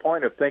even to the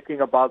point of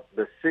thinking about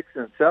the 6th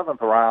and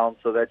 7th round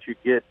so that you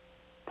get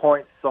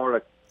points sort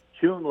of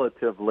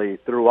cumulatively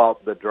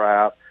throughout the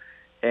draft.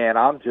 And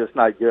I'm just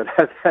not good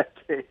at that,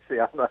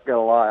 Casey. I'm not going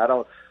to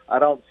lie. I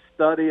don't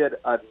study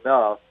it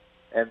enough.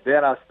 And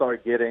then I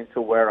start getting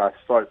to where I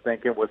start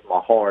thinking with my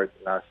heart,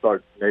 and I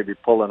start maybe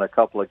pulling a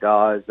couple of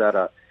guys that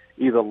are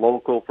either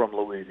local from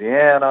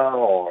Louisiana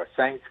or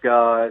Saints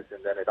guys,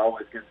 and then it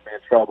always gets me in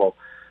trouble.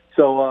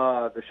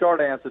 So the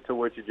short answer to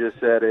what you just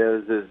said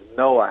is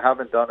no. I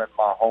haven't done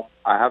my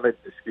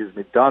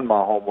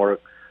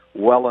homework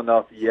well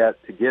enough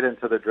yet to get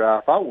into the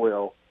draft. I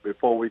will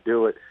before we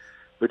do it.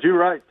 But you're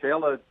right,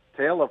 Taylor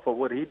Taylor for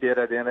what he did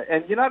at the end.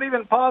 And you're not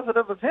even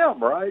positive of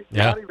him, right?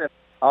 Yeah. You're not even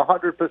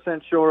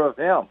 100% sure of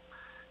him.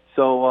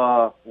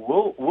 So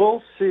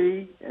we'll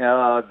see.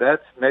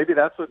 That's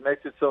what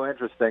makes it so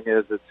interesting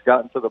is it's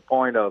gotten to the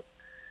point of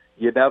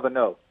you never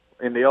know.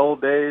 In the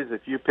old days,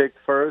 if you picked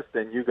first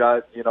and you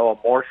got a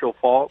Marshall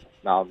Faulk,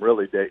 now I'm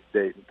really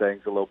dating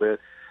things a little bit.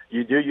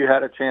 You knew you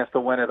had a chance to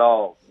win it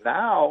all.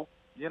 Now,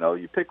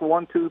 you pick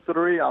 1, 2,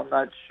 3. I'm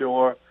not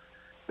sure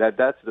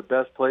that's the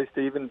best place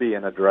to even be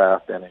in a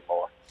draft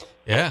anymore.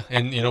 Yeah,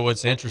 and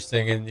what's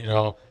interesting,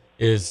 and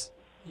is.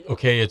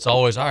 Okay, it's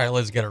always, all right,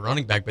 let's get a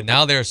running back. But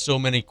now there are so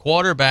many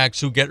quarterbacks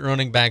who get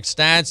running back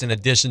stats in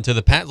addition to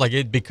the pass. Like,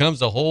 it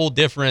becomes a whole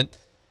different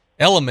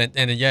element.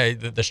 And, yeah,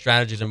 the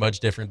strategies are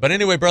much different. But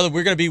anyway, brother,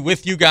 we're going to be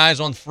with you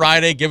guys on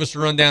Friday. Give us a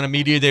rundown of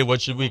Media Day.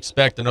 What should we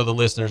expect? I know the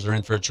listeners are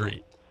in for a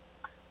treat.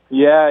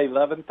 Yeah,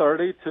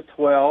 11:30 to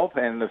 12.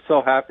 And I'm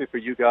so happy for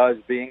you guys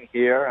being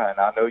here. And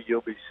I know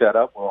you'll be set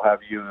up. We'll have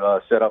you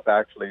set up,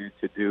 actually,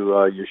 to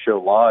do your show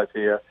live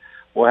here.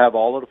 We'll have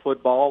all of the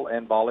football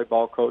and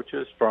volleyball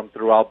coaches from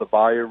throughout the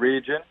Bayou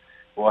region.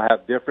 We'll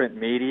have different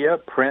media,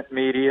 print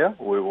media.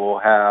 We will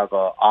have,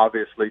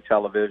 obviously,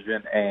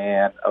 television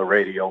and a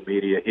radio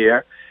media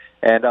here.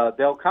 And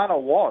they'll kind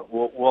of walk.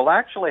 We'll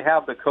actually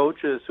have the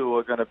coaches who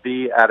are going to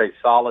be at a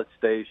solid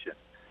station.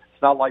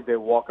 It's not like they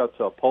walk up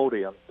to a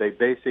podium. They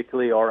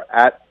basically are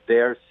at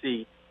their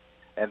seat,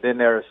 and then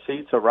there are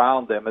seats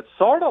around them. It's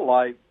sort of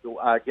like,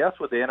 I guess,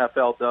 what the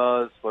NFL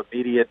does for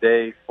Media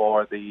Day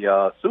for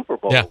the Super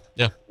Bowl,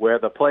 where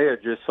the player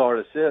just sort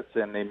of sits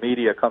and the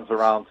media comes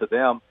around to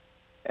them,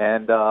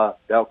 and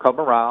they'll come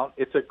around.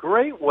 It's a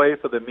great way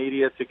for the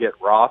media to get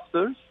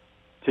rosters,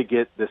 to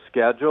get the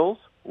schedules,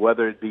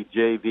 whether it be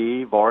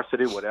JV,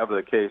 varsity, whatever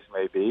the case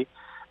may be,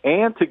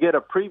 and to get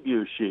a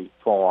preview sheet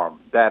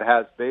form that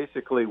has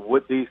basically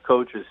what these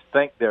coaches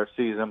think their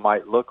season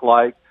might look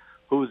like,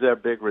 who's their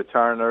big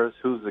returners,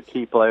 who's the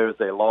key players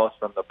they lost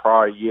from the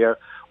prior year,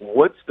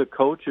 what's the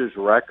coach's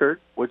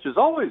record, which is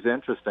always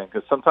interesting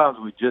because sometimes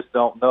we just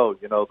don't know,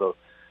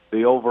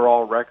 the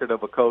overall record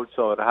of a coach,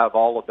 so to have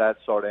all of that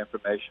sort of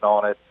information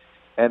on it.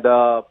 And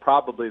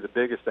probably the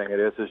biggest thing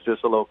it is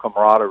just a little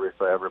camaraderie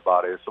for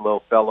everybody. It's a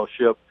little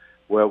fellowship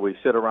where we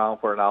sit around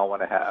for an hour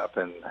and a half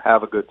and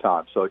have a good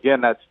time. So,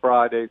 again, that's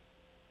Friday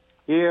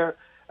here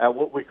at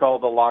what we call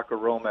the locker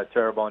room at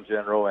Terrebonne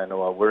General, and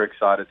we're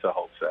excited to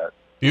host that.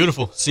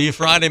 Beautiful. See you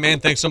Friday, man.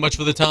 Thanks so much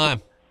for the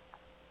time.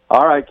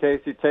 All right,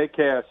 Casey. Take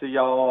care. See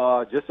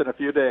y'all just in a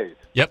few days.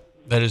 Yep.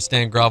 That is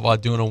Stan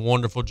Gravois doing a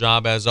wonderful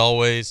job as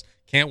always.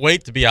 Can't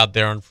wait to be out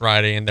there on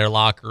Friday in their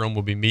locker room.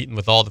 We'll be meeting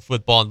with all the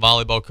football and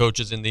volleyball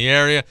coaches in the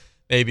area,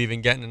 maybe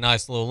even getting a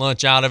nice little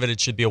lunch out of it. It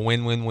should be a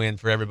win-win-win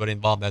for everybody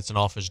involved. That's an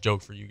office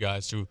joke for you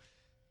guys who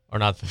are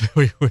not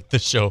familiar with the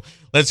show.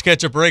 Let's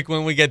catch a break.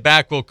 When we get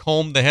back, we'll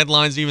comb the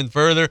headlines even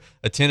further.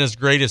 A tennis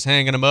great is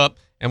hanging them up.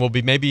 And we'll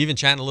be maybe even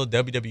chatting a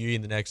little WWE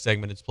in the next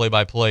segment. It's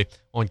play-by-play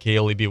on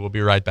KLEB. We'll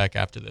be right back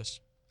after this.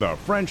 The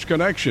French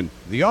Connection,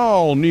 the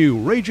all-new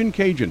Ragin'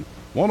 Cajun,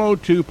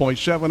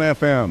 102.7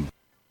 FM.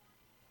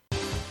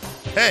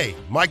 Hey,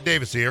 Mike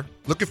Davis here.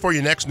 Looking for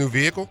your next new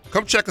vehicle?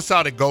 Come check us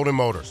out at Golden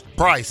Motors.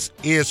 Price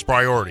is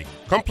priority.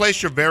 Come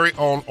place your very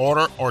own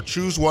order or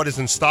choose what is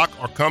in stock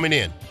or coming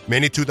in.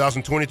 Many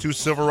 2022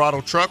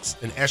 Silverado trucks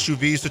and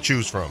SUVs to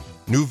choose from.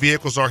 New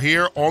vehicles are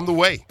here on the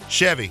way.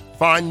 Chevy,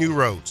 find new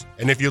roads.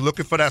 And if you're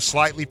looking for that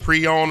slightly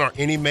pre-owned or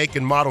any make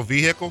and model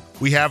vehicle,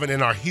 we have it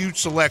in our huge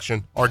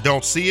selection, or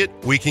don't see it,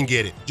 we can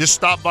get it. Just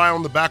stop by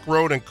on the back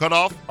road and cut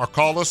off, or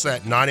call us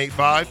at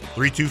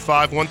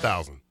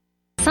 985-325-1000.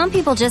 Some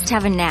people just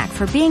have a knack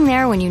for being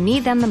there when you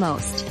need them the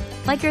most.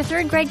 Like your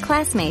third grade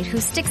classmate who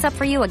sticks up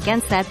for you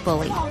against that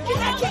bully.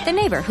 The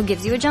neighbor who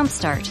gives you a jump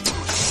start.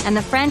 And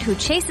the friend who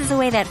chases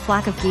away that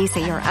flock of geese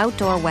at your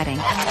outdoor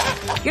wedding.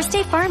 Your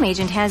State Farm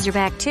agent has your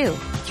back too,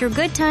 through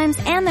good times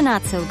and the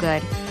not so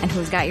good. And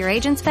who's got your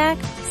agent's back?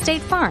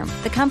 State Farm,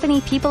 the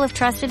company people have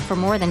trusted for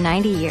more than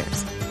 90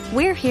 years.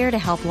 We're here to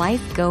help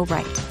life go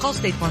right. Call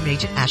State Farm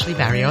agent Ashley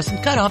Barrios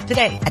and cut off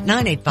today at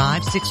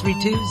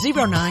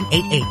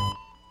 985-632-0988.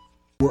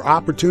 Where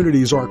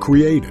opportunities are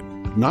created,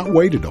 not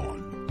waited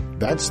on.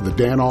 That's the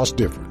Danos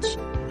difference.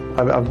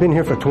 I've been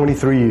here for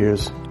 23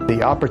 years.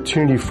 The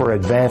opportunity for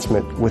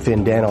advancement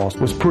within Danos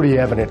was pretty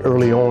evident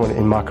early on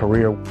in my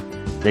career.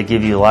 They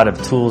give you a lot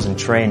of tools and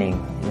training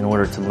in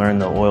order to learn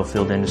the oil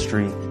field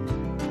industry.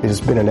 It has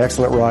been an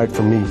excellent ride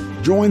for me.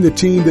 Join the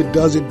team that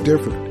does it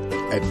different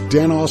at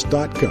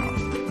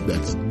Danos.com.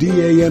 That's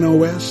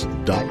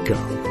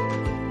DANOS.com.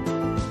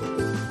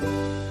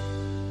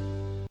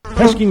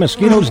 Pesky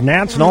mosquitoes,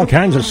 gnats, and all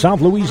kinds of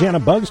South Louisiana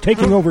bugs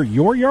taking over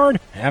your yard?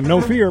 Have no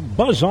fear.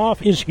 Buzz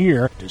Off is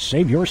here to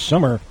save your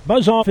summer.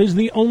 Buzz Off is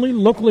the only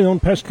locally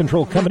owned pest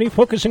control company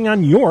focusing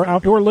on your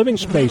outdoor living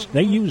space.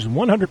 They use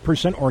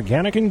 100%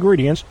 organic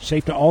ingredients,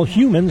 safe to all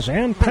humans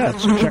and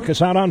pets. Check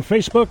us out on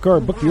Facebook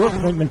or book your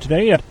appointment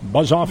today at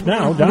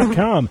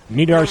buzzoffnow.com.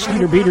 Need our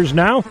cedar beaters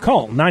now?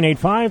 Call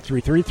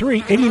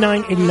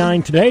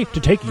 985-333-8989 today to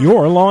take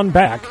your lawn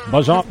back.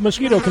 Buzz Off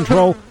Mosquito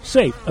Control.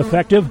 Safe,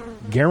 effective,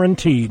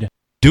 guaranteed.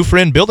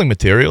 Dufresne Building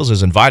Materials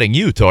is inviting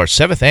you to our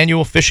 7th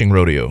annual fishing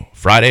rodeo,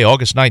 Friday,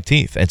 August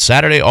 19th and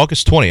Saturday,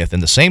 August 20th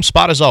in the same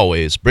spot as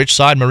always,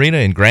 Bridgeside Marina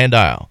in Grand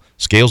Isle.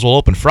 Scales will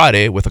open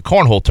Friday with a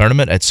cornhole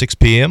tournament at 6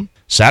 p.m.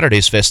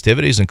 Saturday's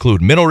festivities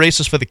include minnow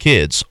races for the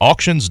kids,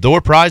 auctions,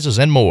 door prizes,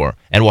 and more,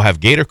 and we'll have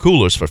gator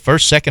coolers for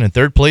first, second, and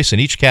third place in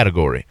each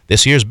category.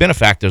 This year's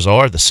benefactors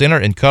are the Center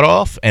in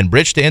Cutoff and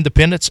Bridge to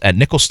Independence at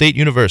Nicholls State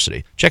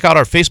University. Check out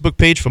our Facebook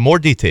page for more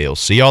details.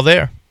 See y'all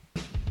there.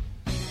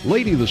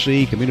 Lady of the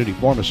Sea Community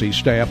Pharmacy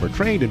staff are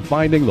trained in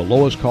finding the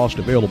lowest cost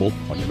available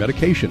on your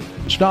medication.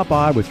 Stop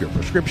by with your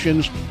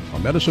prescriptions or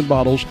medicine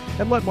bottles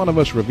and let one of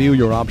us review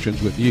your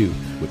options with you.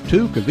 With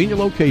 2 convenient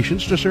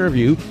locations to serve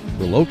you,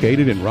 we're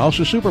located in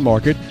Rouse's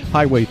Supermarket,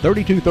 Highway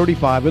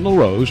 3235 in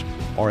LaRose,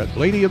 or at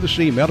Lady of the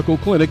Sea Medical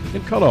Clinic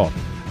in Cutoff.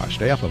 Our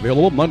staff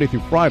available Monday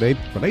through Friday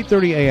from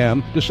 8:30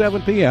 a.m. to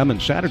 7 p.m.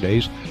 and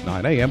Saturdays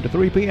 9 a.m. to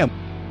 3 p.m.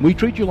 We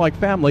treat you like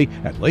family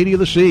at Lady of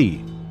the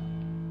Sea.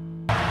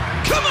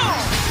 Come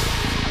on!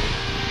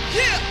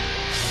 Yeah!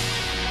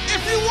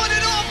 If you want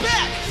it all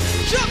back,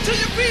 jump to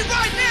your feet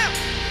right now!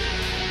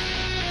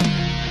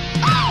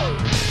 Oh!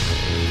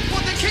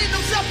 For the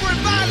kingdom suffer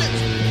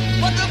violence,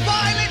 but the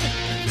violent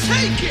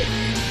take it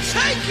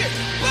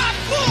by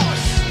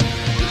force!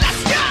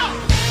 Let's go!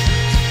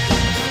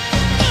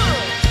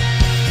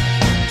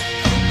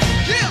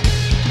 Yeah!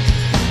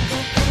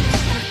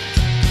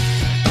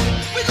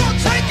 We're gonna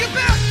take it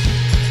back!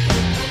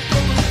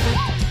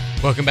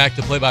 Welcome back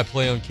to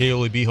Play-by-Play on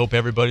KLEB. Hope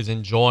everybody's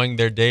enjoying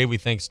their day. We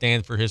thank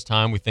Stan for his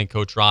time. We thank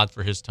Coach Rod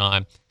for his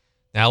time.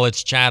 Now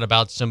let's chat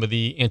about some of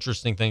the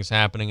interesting things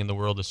happening in the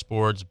world of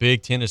sports.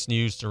 Big tennis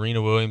news.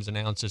 Serena Williams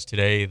announces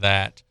today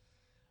that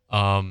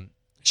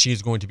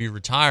she's going to be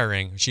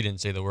retiring. She didn't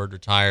say the word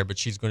retire, but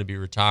she's going to be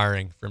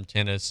retiring from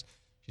tennis.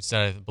 She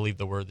said, I believe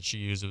the word that she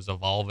used was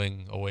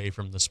evolving away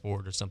from the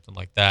sport or something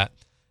like that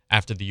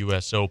after the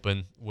U.S.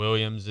 Open.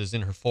 Williams is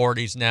in her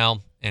 40s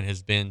now and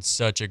has been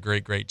such a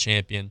great, great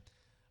champion.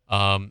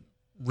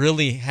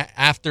 Really,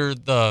 after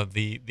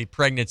the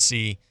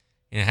pregnancy,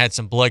 had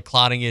some blood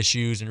clotting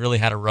issues and really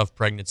had a rough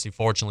pregnancy.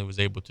 Fortunately, was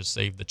able to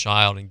save the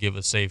child and give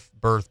a safe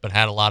birth, but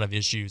had a lot of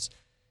issues.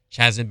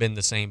 She hasn't been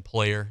the same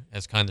player,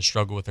 has kind of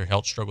struggled with her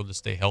health, struggled to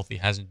stay healthy,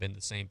 hasn't been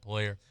the same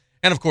player.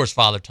 And, of course,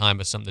 father time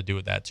has something to do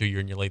with that, too.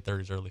 You're in your late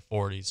 30s, early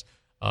 40s.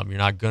 You're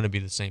not going to be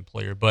the same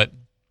player. But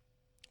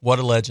what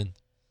a legend.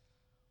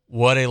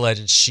 What a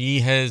legend. She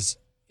has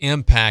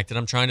impacted.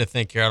 I'm trying to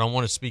think here. I don't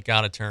want to speak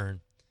out of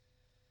turn.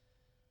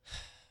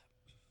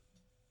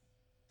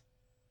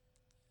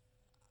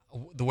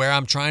 Where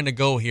I'm trying to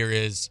go here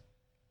is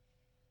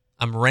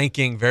I'm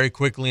ranking very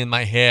quickly in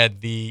my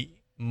head the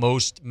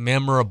most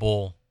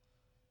memorable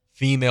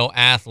female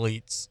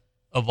athletes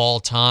of all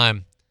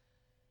time.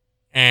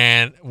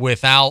 And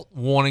without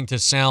wanting to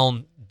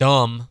sound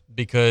dumb,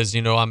 because,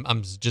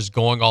 I'm just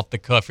going off the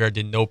cuff here. I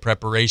did no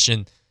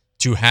preparation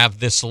to have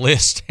this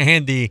list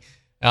handy.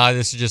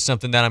 This is just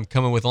something that I'm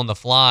coming with on the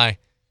fly.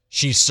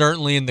 She's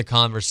certainly in the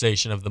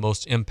conversation of the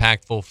most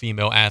impactful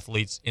female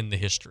athletes in the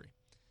history.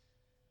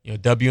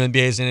 WNBA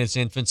is in its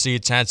infancy.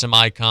 It's had some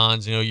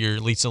icons, your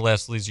Lisa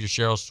Leslie's, your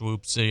Cheryl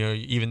Swoops,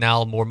 even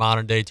now more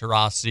modern day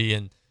Taurasi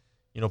and,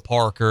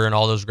 Parker and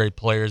all those great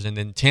players. And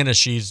then tennis,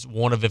 she's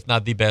one of, if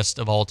not the best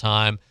of all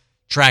time.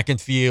 Track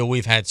and field,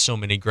 we've had so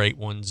many great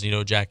ones,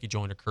 Jackie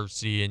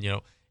Joyner-Kersee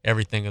and,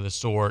 everything of the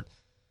sort.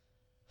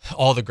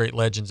 All the great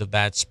legends of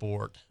that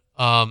sport.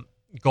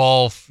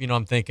 Golf,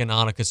 I'm thinking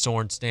Annika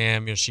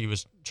Sorenstam, she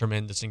was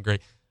tremendous and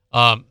great.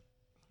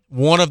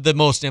 One of the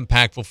most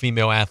impactful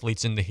female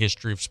athletes in the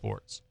history of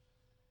sports.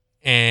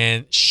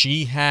 And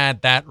she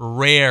had that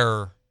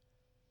rare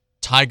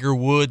Tiger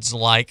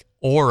Woods-like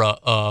aura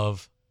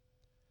of,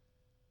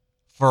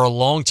 for a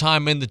long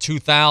time in the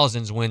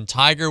 2000s, when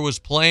Tiger was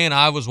playing,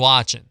 I was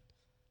watching.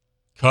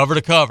 Cover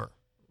to cover.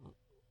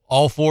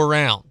 All 4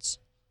 rounds.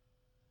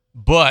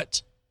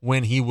 But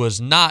when he was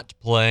not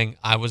playing,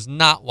 I was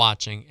not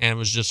watching and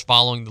was just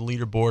following the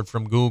leaderboard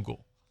from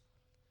Google.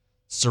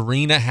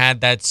 Serena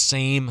had that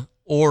same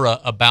aura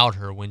about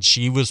her. When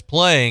she was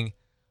playing,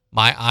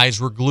 my eyes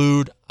were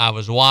glued. I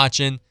was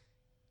watching.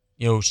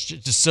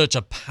 Just such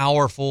a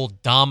powerful,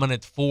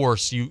 dominant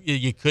force.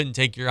 You couldn't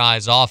take your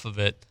eyes off of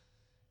it.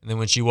 And then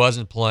when she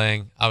wasn't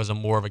playing, I was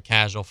more of a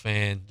casual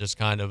fan, just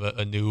kind of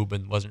a noob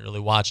and wasn't really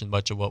watching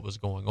much of what was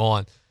going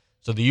on.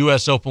 So the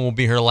U.S. Open will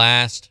be her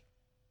last.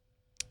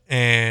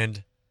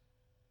 And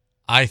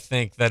I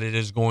think that it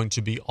is going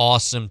to be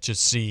awesome to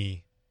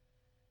see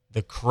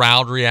the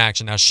crowd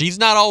reaction. Now, she's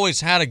not always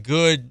had a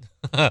good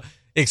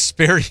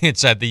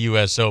experience at the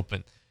U.S.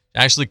 Open.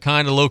 Actually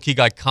kind of low-key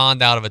got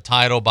conned out of a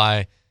title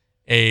by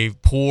a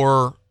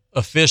poor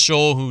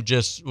official who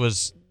just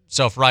was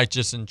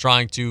self-righteous and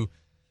trying to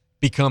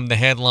become the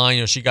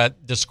headline. She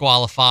got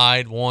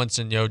disqualified once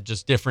and,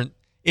 just different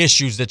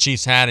issues that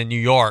she's had in New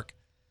York.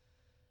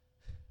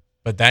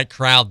 But that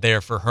crowd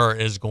there for her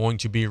is going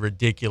to be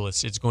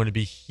ridiculous. It's going to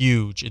be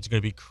huge. It's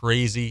going to be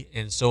crazy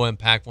and so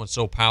impactful and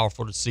so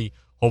powerful to see.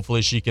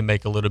 Hopefully she can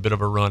make a little bit of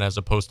a run as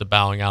opposed to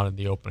bowing out in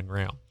the opening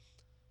round.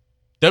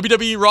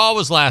 WWE Raw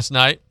was last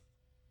night.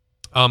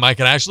 I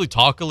could actually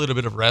talk a little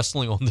bit of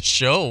wrestling on the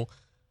show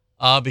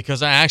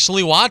because I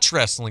actually watch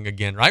wrestling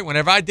again, right?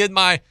 Whenever I did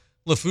my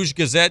Lafourche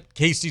Gazette,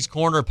 Casey's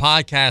Corner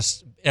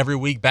podcast every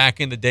week back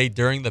in the day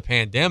during the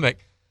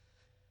pandemic,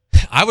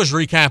 I was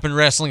recapping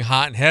wrestling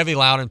hot and heavy,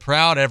 loud and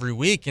proud every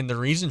week, and the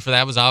reason for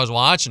that was I was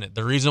watching it.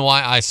 The reason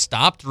why I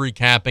stopped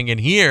recapping it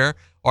here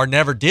or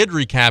never did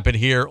recap it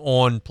here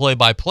on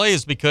play-by-play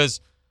is because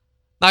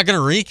I'm not going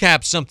to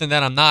recap something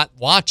that I'm not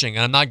watching,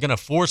 and I'm not going to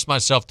force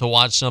myself to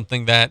watch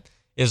something that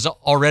is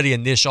already a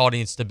niche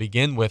audience to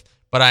begin with.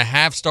 But I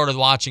have started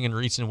watching in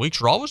recent weeks.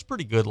 Raw was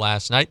pretty good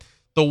last night.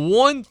 The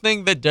one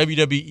thing that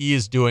WWE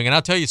is doing, and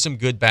I'll tell you some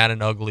good, bad,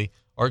 and ugly,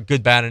 or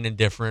good, bad, and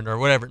indifferent, or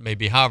whatever it may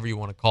be, however you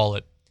want to call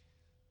it.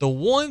 The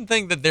one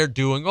thing that they're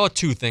doing, or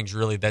two things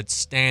really that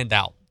stand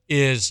out,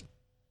 is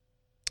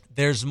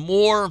there's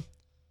more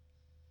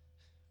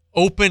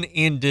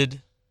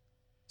open-ended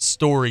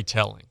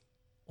storytelling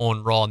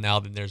on Raw now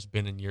than there's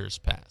been in years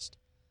past.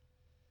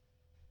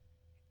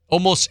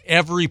 Almost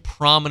every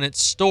prominent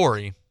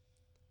story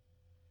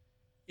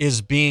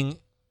is being,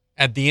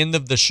 at the end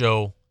of the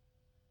show,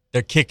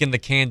 they're kicking the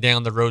can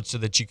down the road so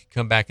that you can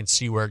come back and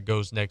see where it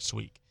goes next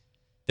week.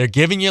 They're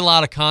giving you a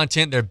lot of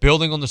content. They're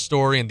building on the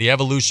story, and the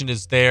evolution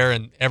is there,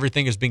 and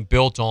everything is being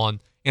built on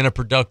in a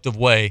productive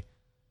way.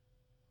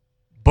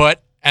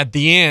 But at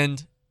the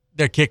end,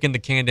 they're kicking the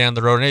can down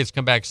the road, and hey, let's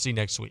come back and see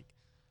next week.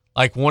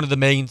 Like one of the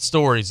main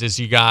stories is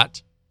you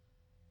got,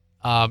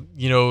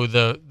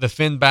 the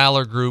Finn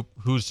Balor group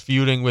who's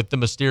feuding with the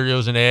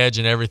Mysterios and Edge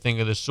and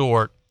everything of the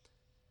sort.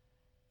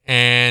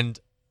 And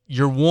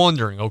you're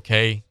wondering,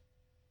 okay,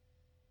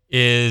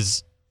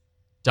 is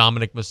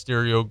Dominic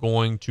Mysterio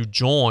going to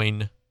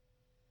join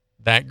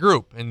that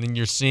group? And then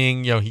you're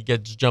seeing, he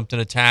gets jumped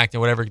and attacked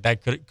and whatever.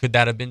 That could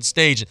that have been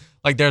staged?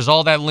 Like there's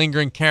all that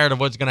lingering carrot of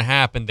what's going to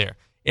happen there.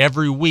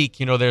 Every week,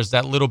 there's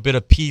that little bit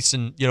of piece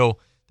and,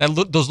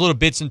 those little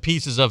bits and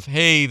pieces of,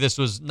 hey, this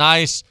was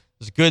nice, it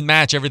was a good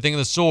match, everything of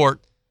the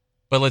sort,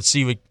 but let's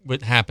see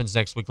what happens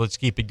next week. Let's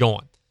keep it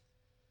going.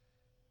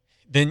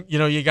 Then,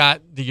 you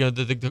got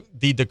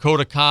the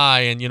Dakota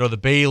Kai and, the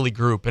Bailey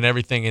group and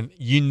everything,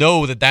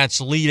 and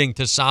that's leading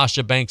to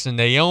Sasha Banks and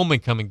Naomi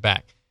coming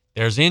back.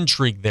 There's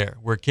intrigue there.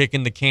 We're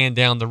kicking the can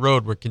down the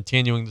road. We're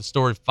continuing the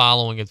story,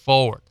 following it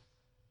forward.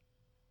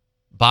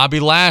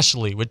 Bobby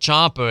Lashley with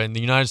Ciampa and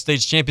the United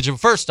States Championship.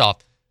 First off,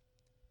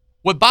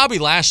 what Bobby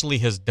Lashley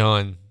has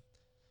done,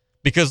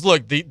 because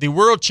look, the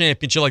World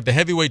Championship, like the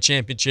heavyweight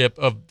championship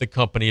of the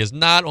company, is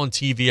not on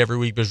TV every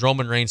week because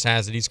Roman Reigns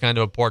has it. He's kind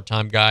of a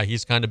part-time guy.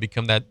 He's kind of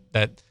become that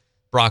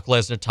Brock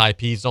Lesnar type.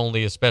 He's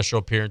only a special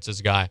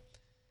appearances guy.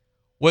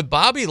 What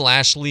Bobby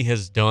Lashley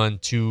has done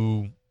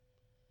to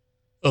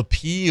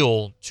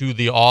appeal to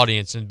the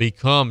audience and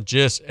become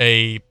just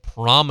a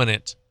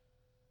prominent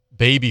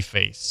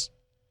babyface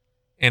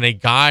and a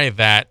guy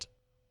that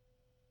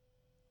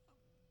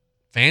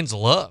fans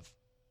love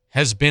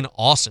has been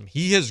awesome.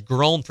 He has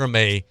grown from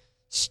a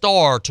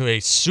star to a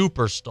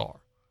superstar.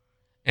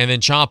 And then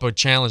Ciampa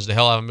challenged the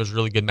hell out of him. It was a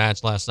really good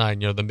match last night.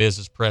 The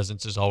Miz's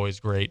presence is always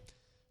great.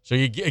 So,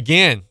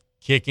 again,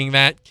 kicking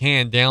that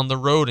can down the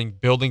road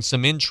and building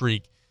some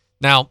intrigue.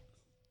 Now,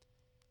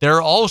 there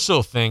are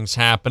also things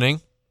happening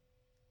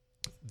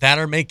that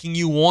are making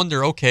you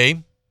wonder,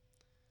 okay,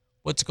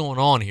 what's going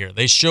on here?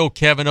 They show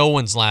Kevin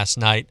Owens last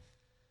night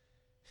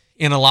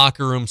in a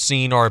locker room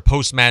scene or a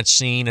post-match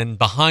scene, and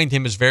behind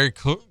him is very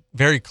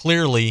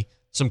clearly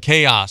some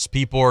chaos.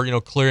 People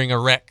are, clearing a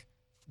wreck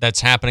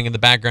that's happening in the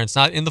background. It's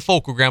not in the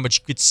focal ground, but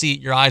you could see it.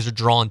 Your eyes are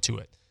drawn to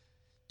it.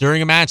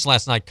 During a match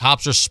last night,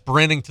 cops are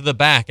sprinting to the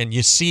back, and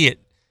you see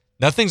it.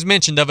 Nothing's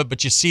mentioned of it,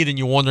 but you see it, and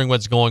you're wondering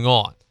what's going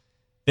on.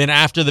 Then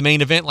after the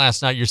main event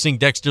last night, you're seeing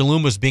Dexter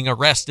Lumis being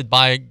arrested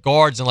by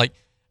guards, and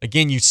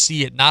again, you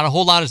see it. Not a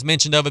whole lot is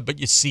mentioned of it, but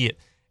you see it.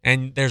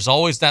 And there's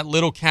always that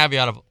little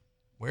caveat of,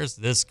 where's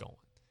this going?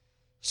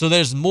 So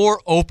there's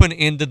more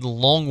open-ended,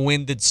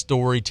 long-winded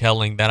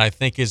storytelling that I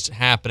think is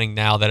happening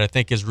now that I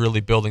think is really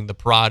building the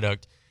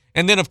product.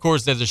 And then, of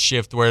course, there's a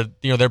shift where,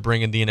 they're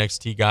bringing the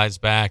NXT guys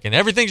back, and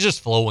everything's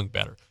just flowing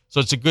better. So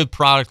it's a good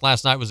product.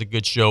 Last night was a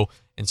good show,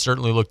 and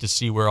certainly look to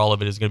see where all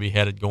of it is going to be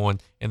headed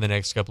going in the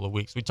next couple of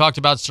weeks. We talked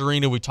about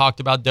Serena. We talked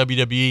about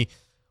WWE.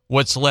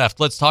 What's left?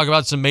 Let's talk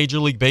about some Major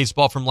League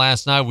Baseball from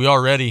last night. We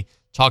already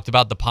talked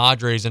about the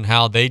Padres and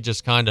how they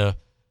just kind of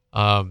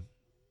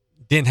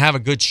didn't have a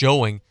good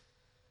showing.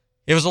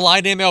 It was a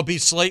light MLB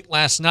slate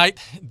last night.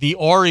 The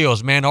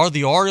Orioles, man, are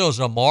the Orioles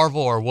a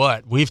marvel or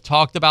what? We've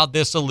talked about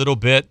this a little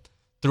bit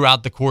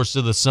throughout the course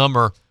of the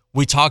summer.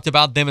 We talked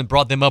about them and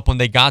brought them up when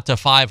they got to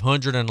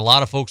 500, and a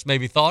lot of folks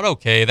maybe thought,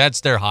 okay,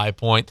 that's their high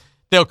point.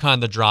 They'll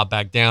kind of drop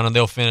back down, and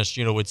they'll finish,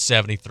 with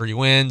 73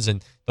 wins,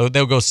 and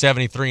they'll go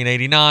 73 and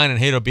 89, and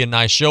hey, it'll be a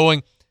nice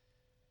showing.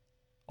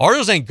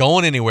 Orioles ain't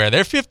going anywhere.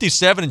 They're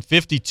 57 and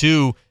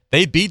 52.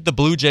 They beat the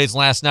Blue Jays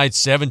last night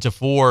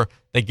 7-4.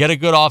 They get a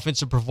good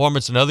offensive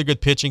performance, another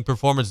good pitching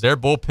performance. Their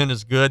bullpen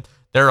is good.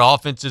 Their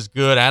offense is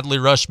good. Adley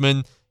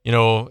Rutschman,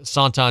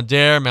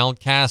 Santander,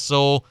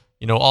 Mountcastle,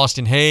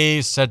 Austin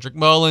Hayes, Cedric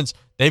Mullins.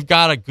 They've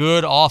got a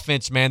good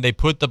offense, man. They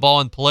put the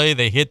ball in play.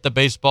 They hit the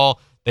baseball.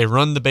 They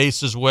run the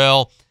bases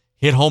well,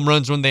 hit home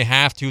runs when they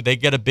have to. They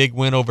get a big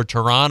win over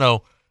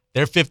Toronto.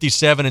 They're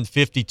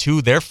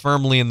 57-52. They're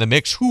firmly in the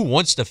mix. Who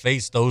wants to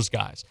face those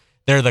guys?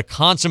 They're the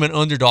consummate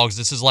underdogs.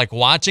 This is like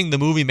watching the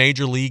movie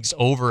Major Leagues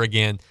over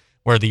again,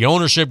 where the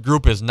ownership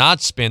group is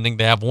not spending.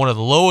 They have one of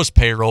the lowest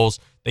payrolls.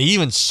 They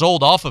even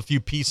sold off a few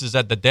pieces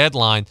at the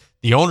deadline.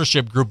 The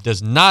ownership group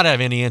does not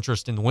have any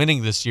interest in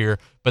winning this year,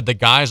 but the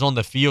guys on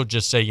the field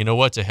just say, you know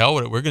what, to hell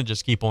with it. We're going to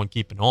just keep on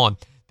keeping on.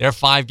 They're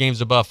 5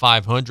 games above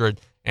 500,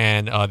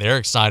 and they're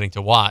exciting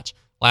to watch.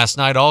 Last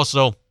night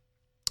also,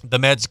 the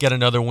Mets get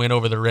another win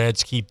over the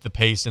Reds, keep the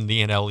pace in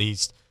the NL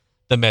East.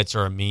 The Mets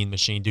are a mean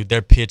machine, dude.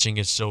 Their pitching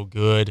is so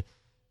good.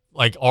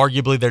 Like,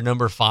 arguably their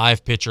number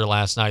 5 pitcher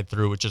last night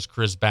threw, which is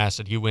Chris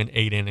Bassett. He went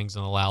 8 innings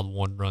and allowed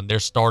 1 run. Their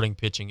starting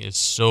pitching is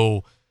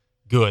so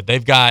good.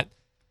 They've got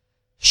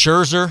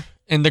Scherzer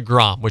and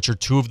DeGrom, which are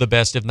 2 of the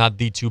best, if not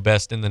the 2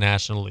 best in the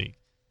National League.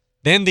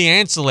 Then the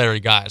ancillary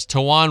guys,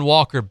 Tawan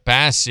Walker,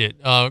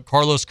 Bassett,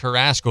 Carlos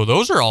Carrasco.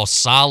 Those are all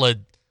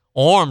solid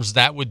arms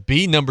that would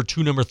be number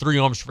 2, number 3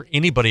 arms for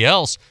anybody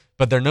else,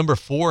 but they're number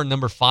 4 and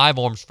number 5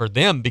 arms for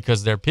them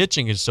because their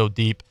pitching is so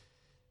deep.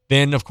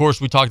 Then, of course,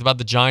 we talked about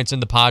the Giants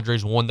and the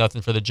Padres,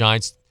 1-0 for the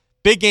Giants.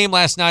 Big game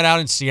last night out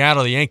in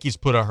Seattle. The Yankees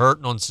put a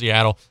hurting on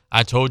Seattle.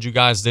 I told you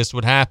guys this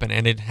would happen,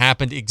 and it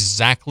happened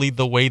exactly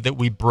the way that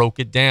we broke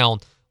it down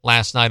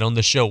last night on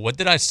the show. What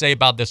did I say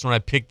about this when I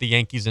picked the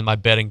Yankees in my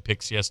betting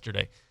picks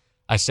yesterday?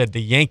 I said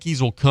the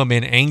Yankees will come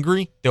in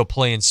angry, they'll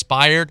play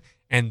inspired,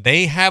 and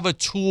they have a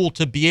tool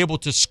to be able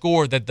to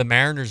score that the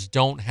Mariners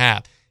don't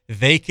have.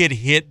 They could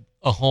hit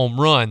a home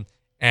run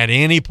at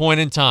any point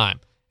in time.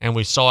 And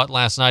we saw it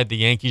last night. The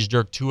Yankees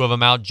jerked 2 of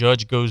them out.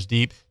 Judge goes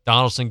deep.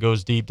 Donaldson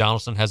goes deep.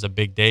 Donaldson has a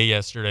big day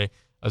yesterday,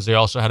 as they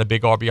also had a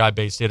big RBI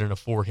base hit in a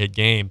 4-hit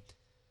game.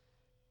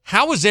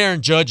 How is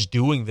Aaron Judge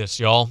doing this,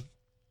 y'all?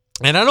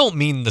 And I don't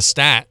mean the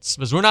stats,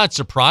 because we're not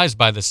surprised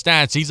by the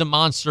stats. He's a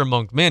monster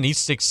among men. He's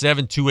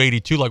 6'7",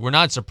 282. Like, we're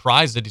not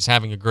surprised that he's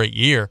having a great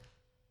year.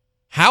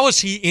 How is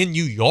he in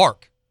New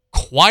York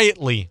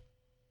quietly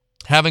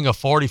having a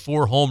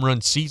 44 home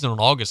run season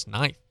on August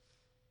 9th?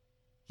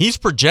 He's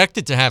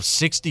projected to have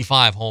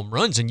 65 home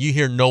runs, and you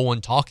hear no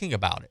one talking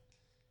about it.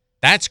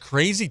 That's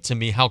crazy to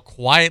me how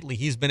quietly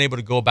he's been able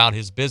to go about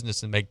his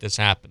business and make this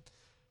happen.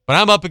 But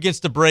I'm up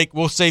against the break.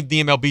 We'll save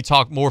the MLB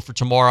talk more for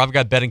tomorrow. I've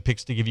got betting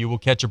picks to give you. We'll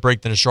catch a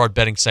break, then a short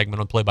betting segment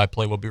on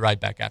Play-by-Play. We'll be right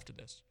back after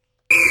this.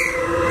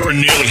 For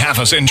nearly half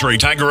a century,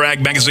 Tiger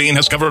Rag Magazine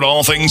has covered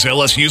all things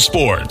LSU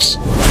sports.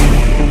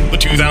 The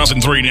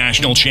 2003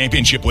 National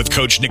Championship with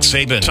Coach Nick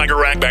Saban, Tiger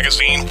Rag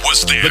Magazine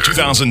was there. The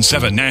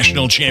 2007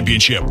 National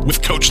Championship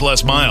with Coach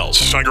Les Miles,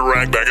 Tiger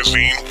Rag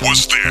Magazine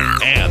was there.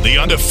 And the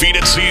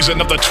undefeated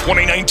season of the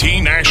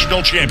 2019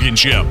 National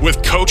Championship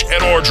with Coach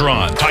Ed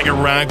Ordron, Tiger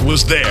Rag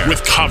was there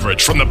with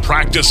coverage from the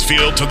practice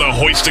field to the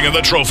hoisting of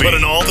the trophy. But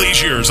in all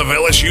these years of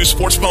LSU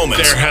sports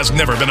moments, there has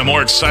never been a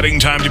more exciting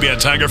time to be a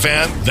Tiger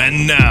fan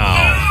than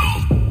now.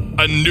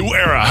 A new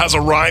era has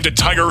arrived at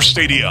Tiger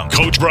Stadium.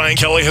 Coach Brian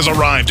Kelly has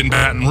arrived in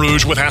Baton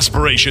Rouge with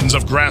aspirations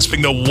of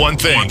grasping the one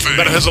thing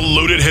that has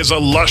eluded his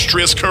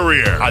illustrious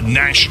career, a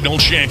national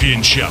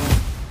championship.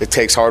 It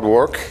takes hard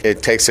work.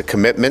 It takes a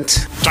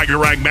commitment. Tiger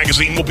Rag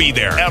Magazine will be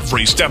there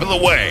every step of the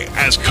way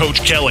as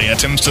Coach Kelly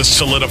attempts to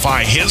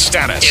solidify his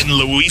status in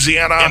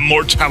Louisiana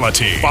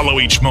immortality.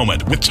 Follow each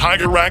moment with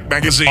Tiger Rag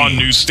Magazine on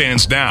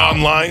newsstands now,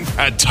 online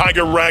at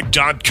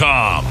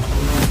tigerrag.com.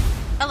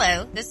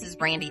 Hello, this is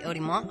Brandy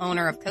Odimont,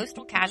 owner of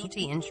Coastal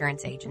Casualty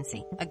Insurance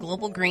Agency, a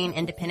global green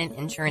independent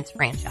insurance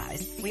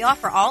franchise. We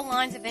offer all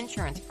lines of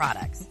insurance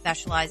products,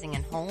 specializing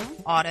in home,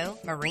 auto,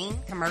 marine,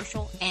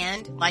 commercial,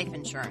 and life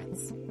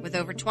insurance. With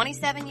over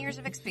 27 years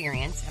of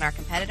experience and our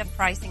competitive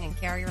pricing and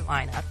carrier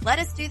lineup, let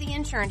us do the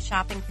insurance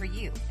shopping for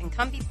you and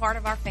come be part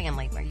of our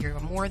family where you're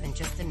more than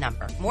just a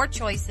number. More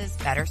choices,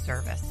 better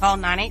service. Call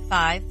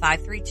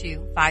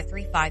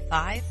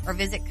 985-532-5355 or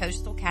visit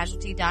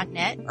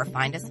coastalcasualty.net or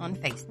find us on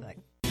Facebook.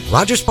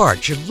 Rogers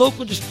Parts, your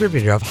local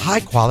distributor of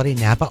high-quality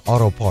Napa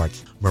auto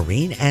parts,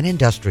 marine and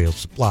industrial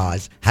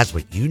supplies, has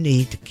what you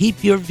need to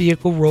keep your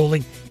vehicle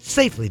rolling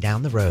safely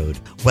down the road.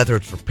 Whether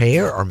it's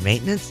repair or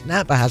maintenance,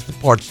 Napa has the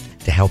parts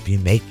to help you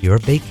make your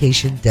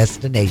vacation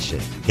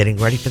destination. Getting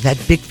ready for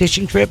that big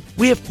fishing trip?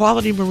 We have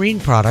quality marine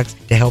products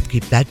to help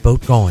keep that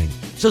boat going.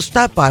 So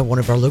stop by one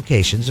of our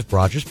locations of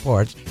Rogers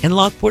Parts in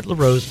Lockport,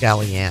 LaRose,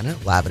 Galliana,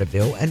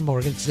 Lavadaville, and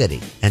Morgan City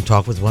and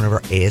talk with one of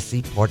our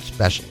ASC parts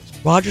specialists.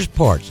 Rogers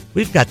Parts,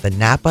 we've got the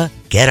Napa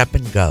Get Up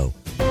and Go.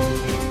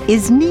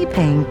 Is knee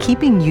pain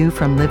keeping you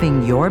from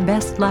living your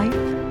best life?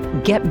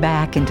 Get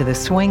back into the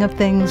swing of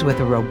things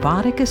with a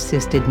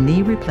robotic-assisted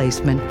knee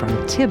replacement from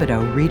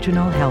Thibodaux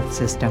Regional Health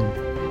System.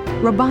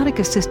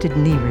 Robotic-assisted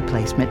knee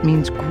replacement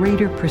means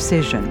greater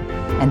precision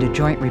and a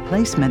joint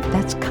replacement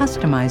that's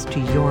customized to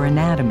your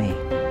anatomy.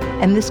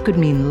 And this could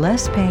mean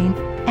less pain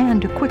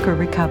and a quicker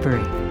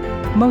recovery.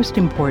 Most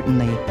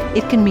importantly,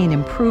 it can mean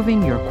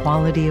improving your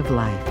quality of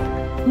life.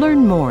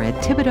 Learn more at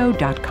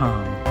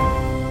Thibodaux.com.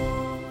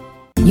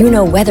 You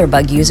know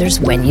WeatherBug users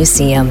when you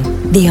see them.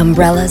 The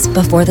umbrellas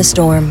before the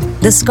storm,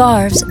 the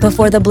scarves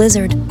before the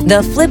blizzard,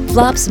 the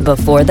flip-flops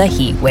before the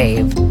heat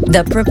wave.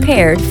 The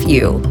prepared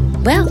few.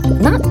 Well,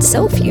 not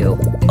so few.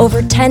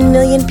 Over 10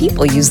 million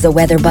people use the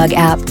WeatherBug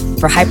app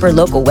for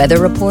hyper-local weather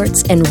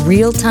reports and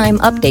real-time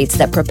updates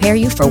that prepare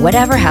you for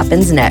whatever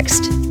happens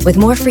next. With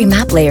more free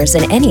map layers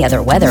than any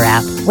other weather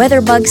app,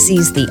 WeatherBug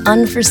sees the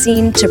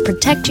unforeseen to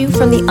protect you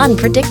from the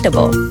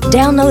unpredictable.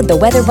 Download the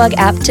WeatherBug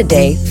app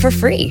today for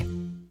free.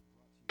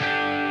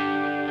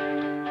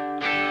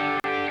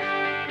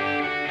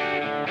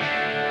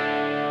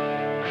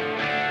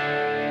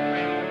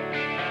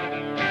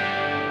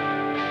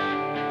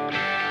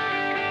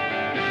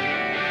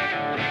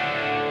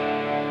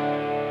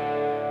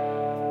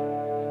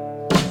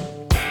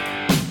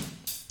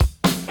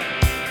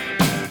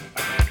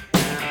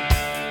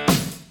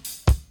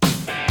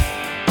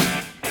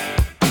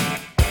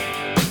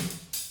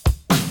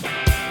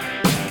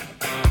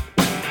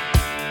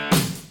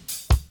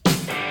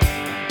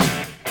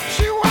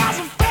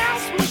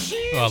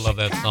 I love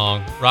that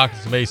song. Rocking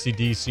some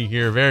AC/DC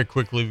here. Very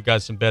quickly, we've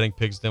got some betting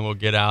picks, then we'll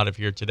get out of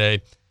here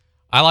today.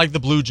 I like the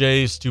Blue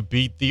Jays to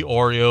beat the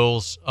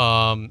Orioles.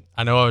 I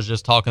know I was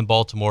just talking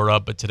Baltimore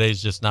up, but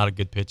today's just not a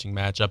good pitching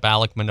matchup.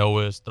 Alek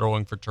Manoah is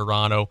throwing for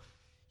Toronto.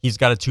 He's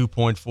got a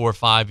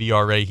 2.45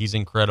 ERA. He's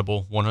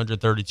incredible.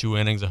 132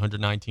 innings,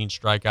 119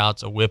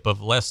 strikeouts, a whip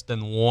of less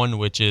than 1,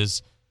 which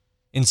is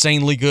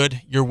insanely good.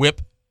 Your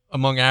whip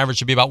among average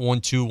should be about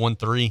 1.2,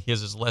 1.3.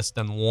 His is less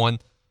than 1.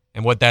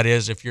 And what that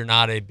is, if you're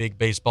not a big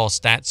baseball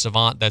stat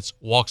savant, that's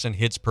walks and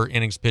hits per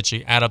innings pitch.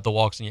 You add up the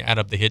walks and you add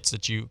up the hits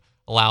that you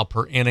allow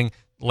per inning.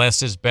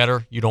 Less is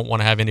better. You don't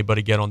want to have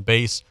anybody get on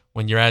base.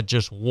 When you're at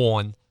just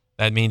 1,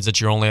 that means that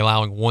you're only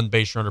allowing 1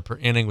 base runner per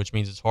inning, which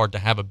means it's hard to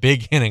have a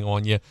big inning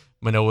on you.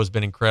 Manoah's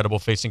been incredible.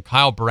 Facing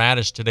Kyle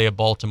Bradish today of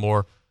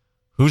Baltimore,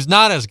 who's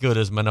not as good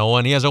as Manoah,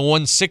 and he has a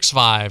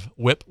 1.65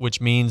 whip,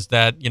 which means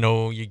that,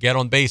 you get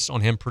on base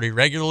on him pretty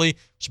regularly,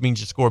 which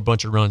means you score a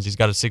bunch of runs. He's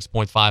got a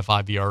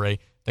 6.55 ERA.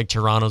 I think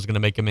Toronto's going to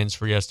make amends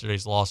for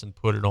yesterday's loss and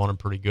put it on him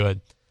pretty good.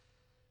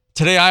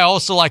 Today, I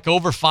also like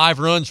over 5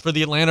 runs for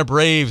the Atlanta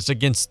Braves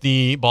against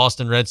the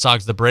Boston Red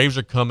Sox. The Braves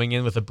are coming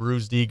in with a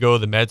bruised ego.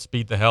 The Mets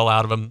beat the hell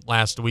out of them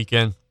last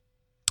weekend.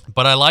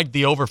 But I like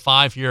the over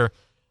 5 here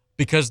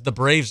because the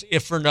Braves,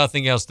 if for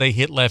nothing else, they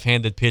hit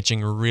left-handed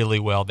pitching really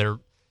well. They're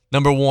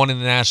number 1 in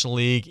the National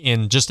League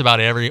in just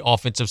about every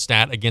offensive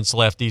stat against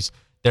lefties.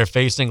 They're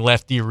facing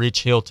lefty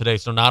Rich Hill today.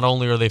 So not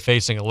only are they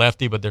facing a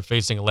lefty, but they're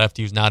facing a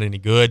lefty who's not any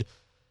good.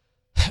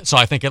 So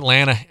I think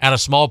Atlanta, at a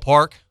small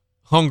park,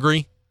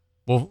 hungry,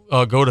 will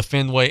go to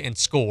Fenway and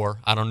score.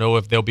 I don't know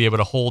if they'll be able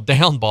to hold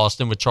down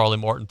Boston with Charlie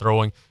Martin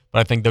throwing, but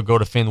I think they'll go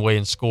to Fenway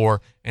and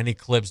score and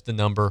eclipse the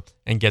number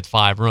and get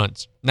 5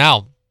 runs.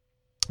 Now,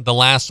 the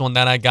last one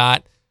that I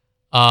got,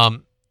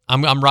 I'm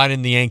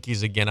riding the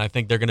Yankees again. I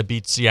think they're going to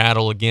beat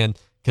Seattle again.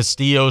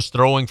 Castillo's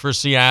throwing for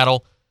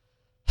Seattle,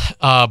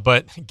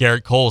 but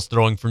Garrett Cole's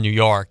throwing for New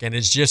York. And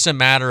it's just a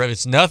matter of,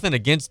 it's nothing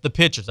against the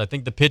pitchers. I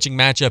think the pitching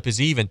matchup is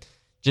even.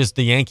 Just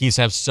the Yankees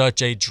have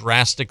such a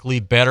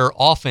drastically better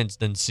offense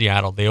than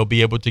Seattle. They'll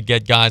be able to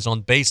get guys on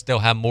base. They'll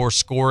have more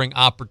scoring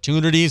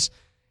opportunities.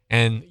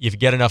 And if you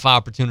get enough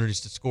opportunities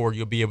to score,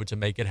 you'll be able to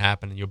make it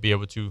happen, and you'll be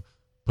able to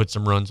put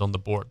some runs on the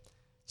board.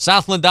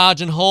 Southland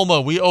Dodge and Houma,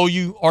 we owe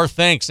you our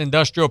thanks.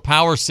 Industrial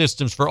Power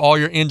Systems for all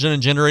your engine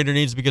and generator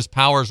needs, because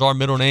power is our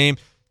middle name.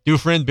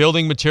 Dufresne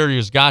Building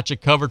Materials got you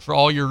covered for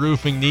all your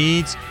roofing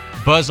needs.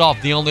 Buzz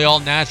Off, the only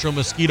all-natural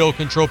mosquito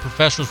control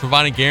professionals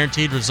providing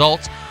guaranteed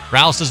results.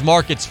 Rouse's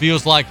Markets,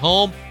 feels like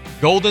home.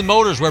 Golden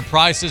Motors, where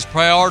price is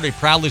priority,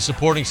 proudly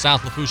supporting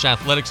South Lafourche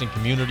athletics and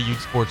community youth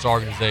sports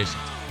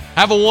organizations.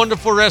 Have a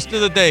wonderful rest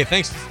of the day.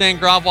 Thanks to Stan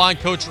Gravois and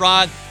Coach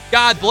Rod.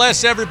 God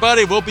bless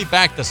everybody. We'll be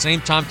back the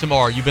same time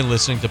tomorrow. You've been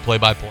listening to Play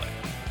by Play.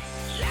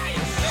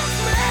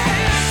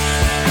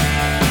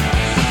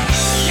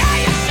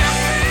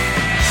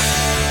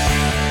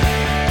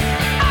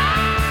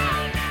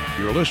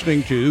 You're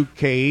listening to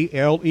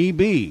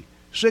KLEB,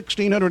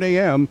 1600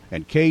 AM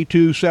and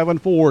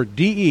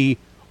K274DE,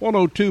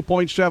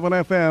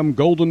 102.7 FM,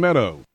 Golden Meadow.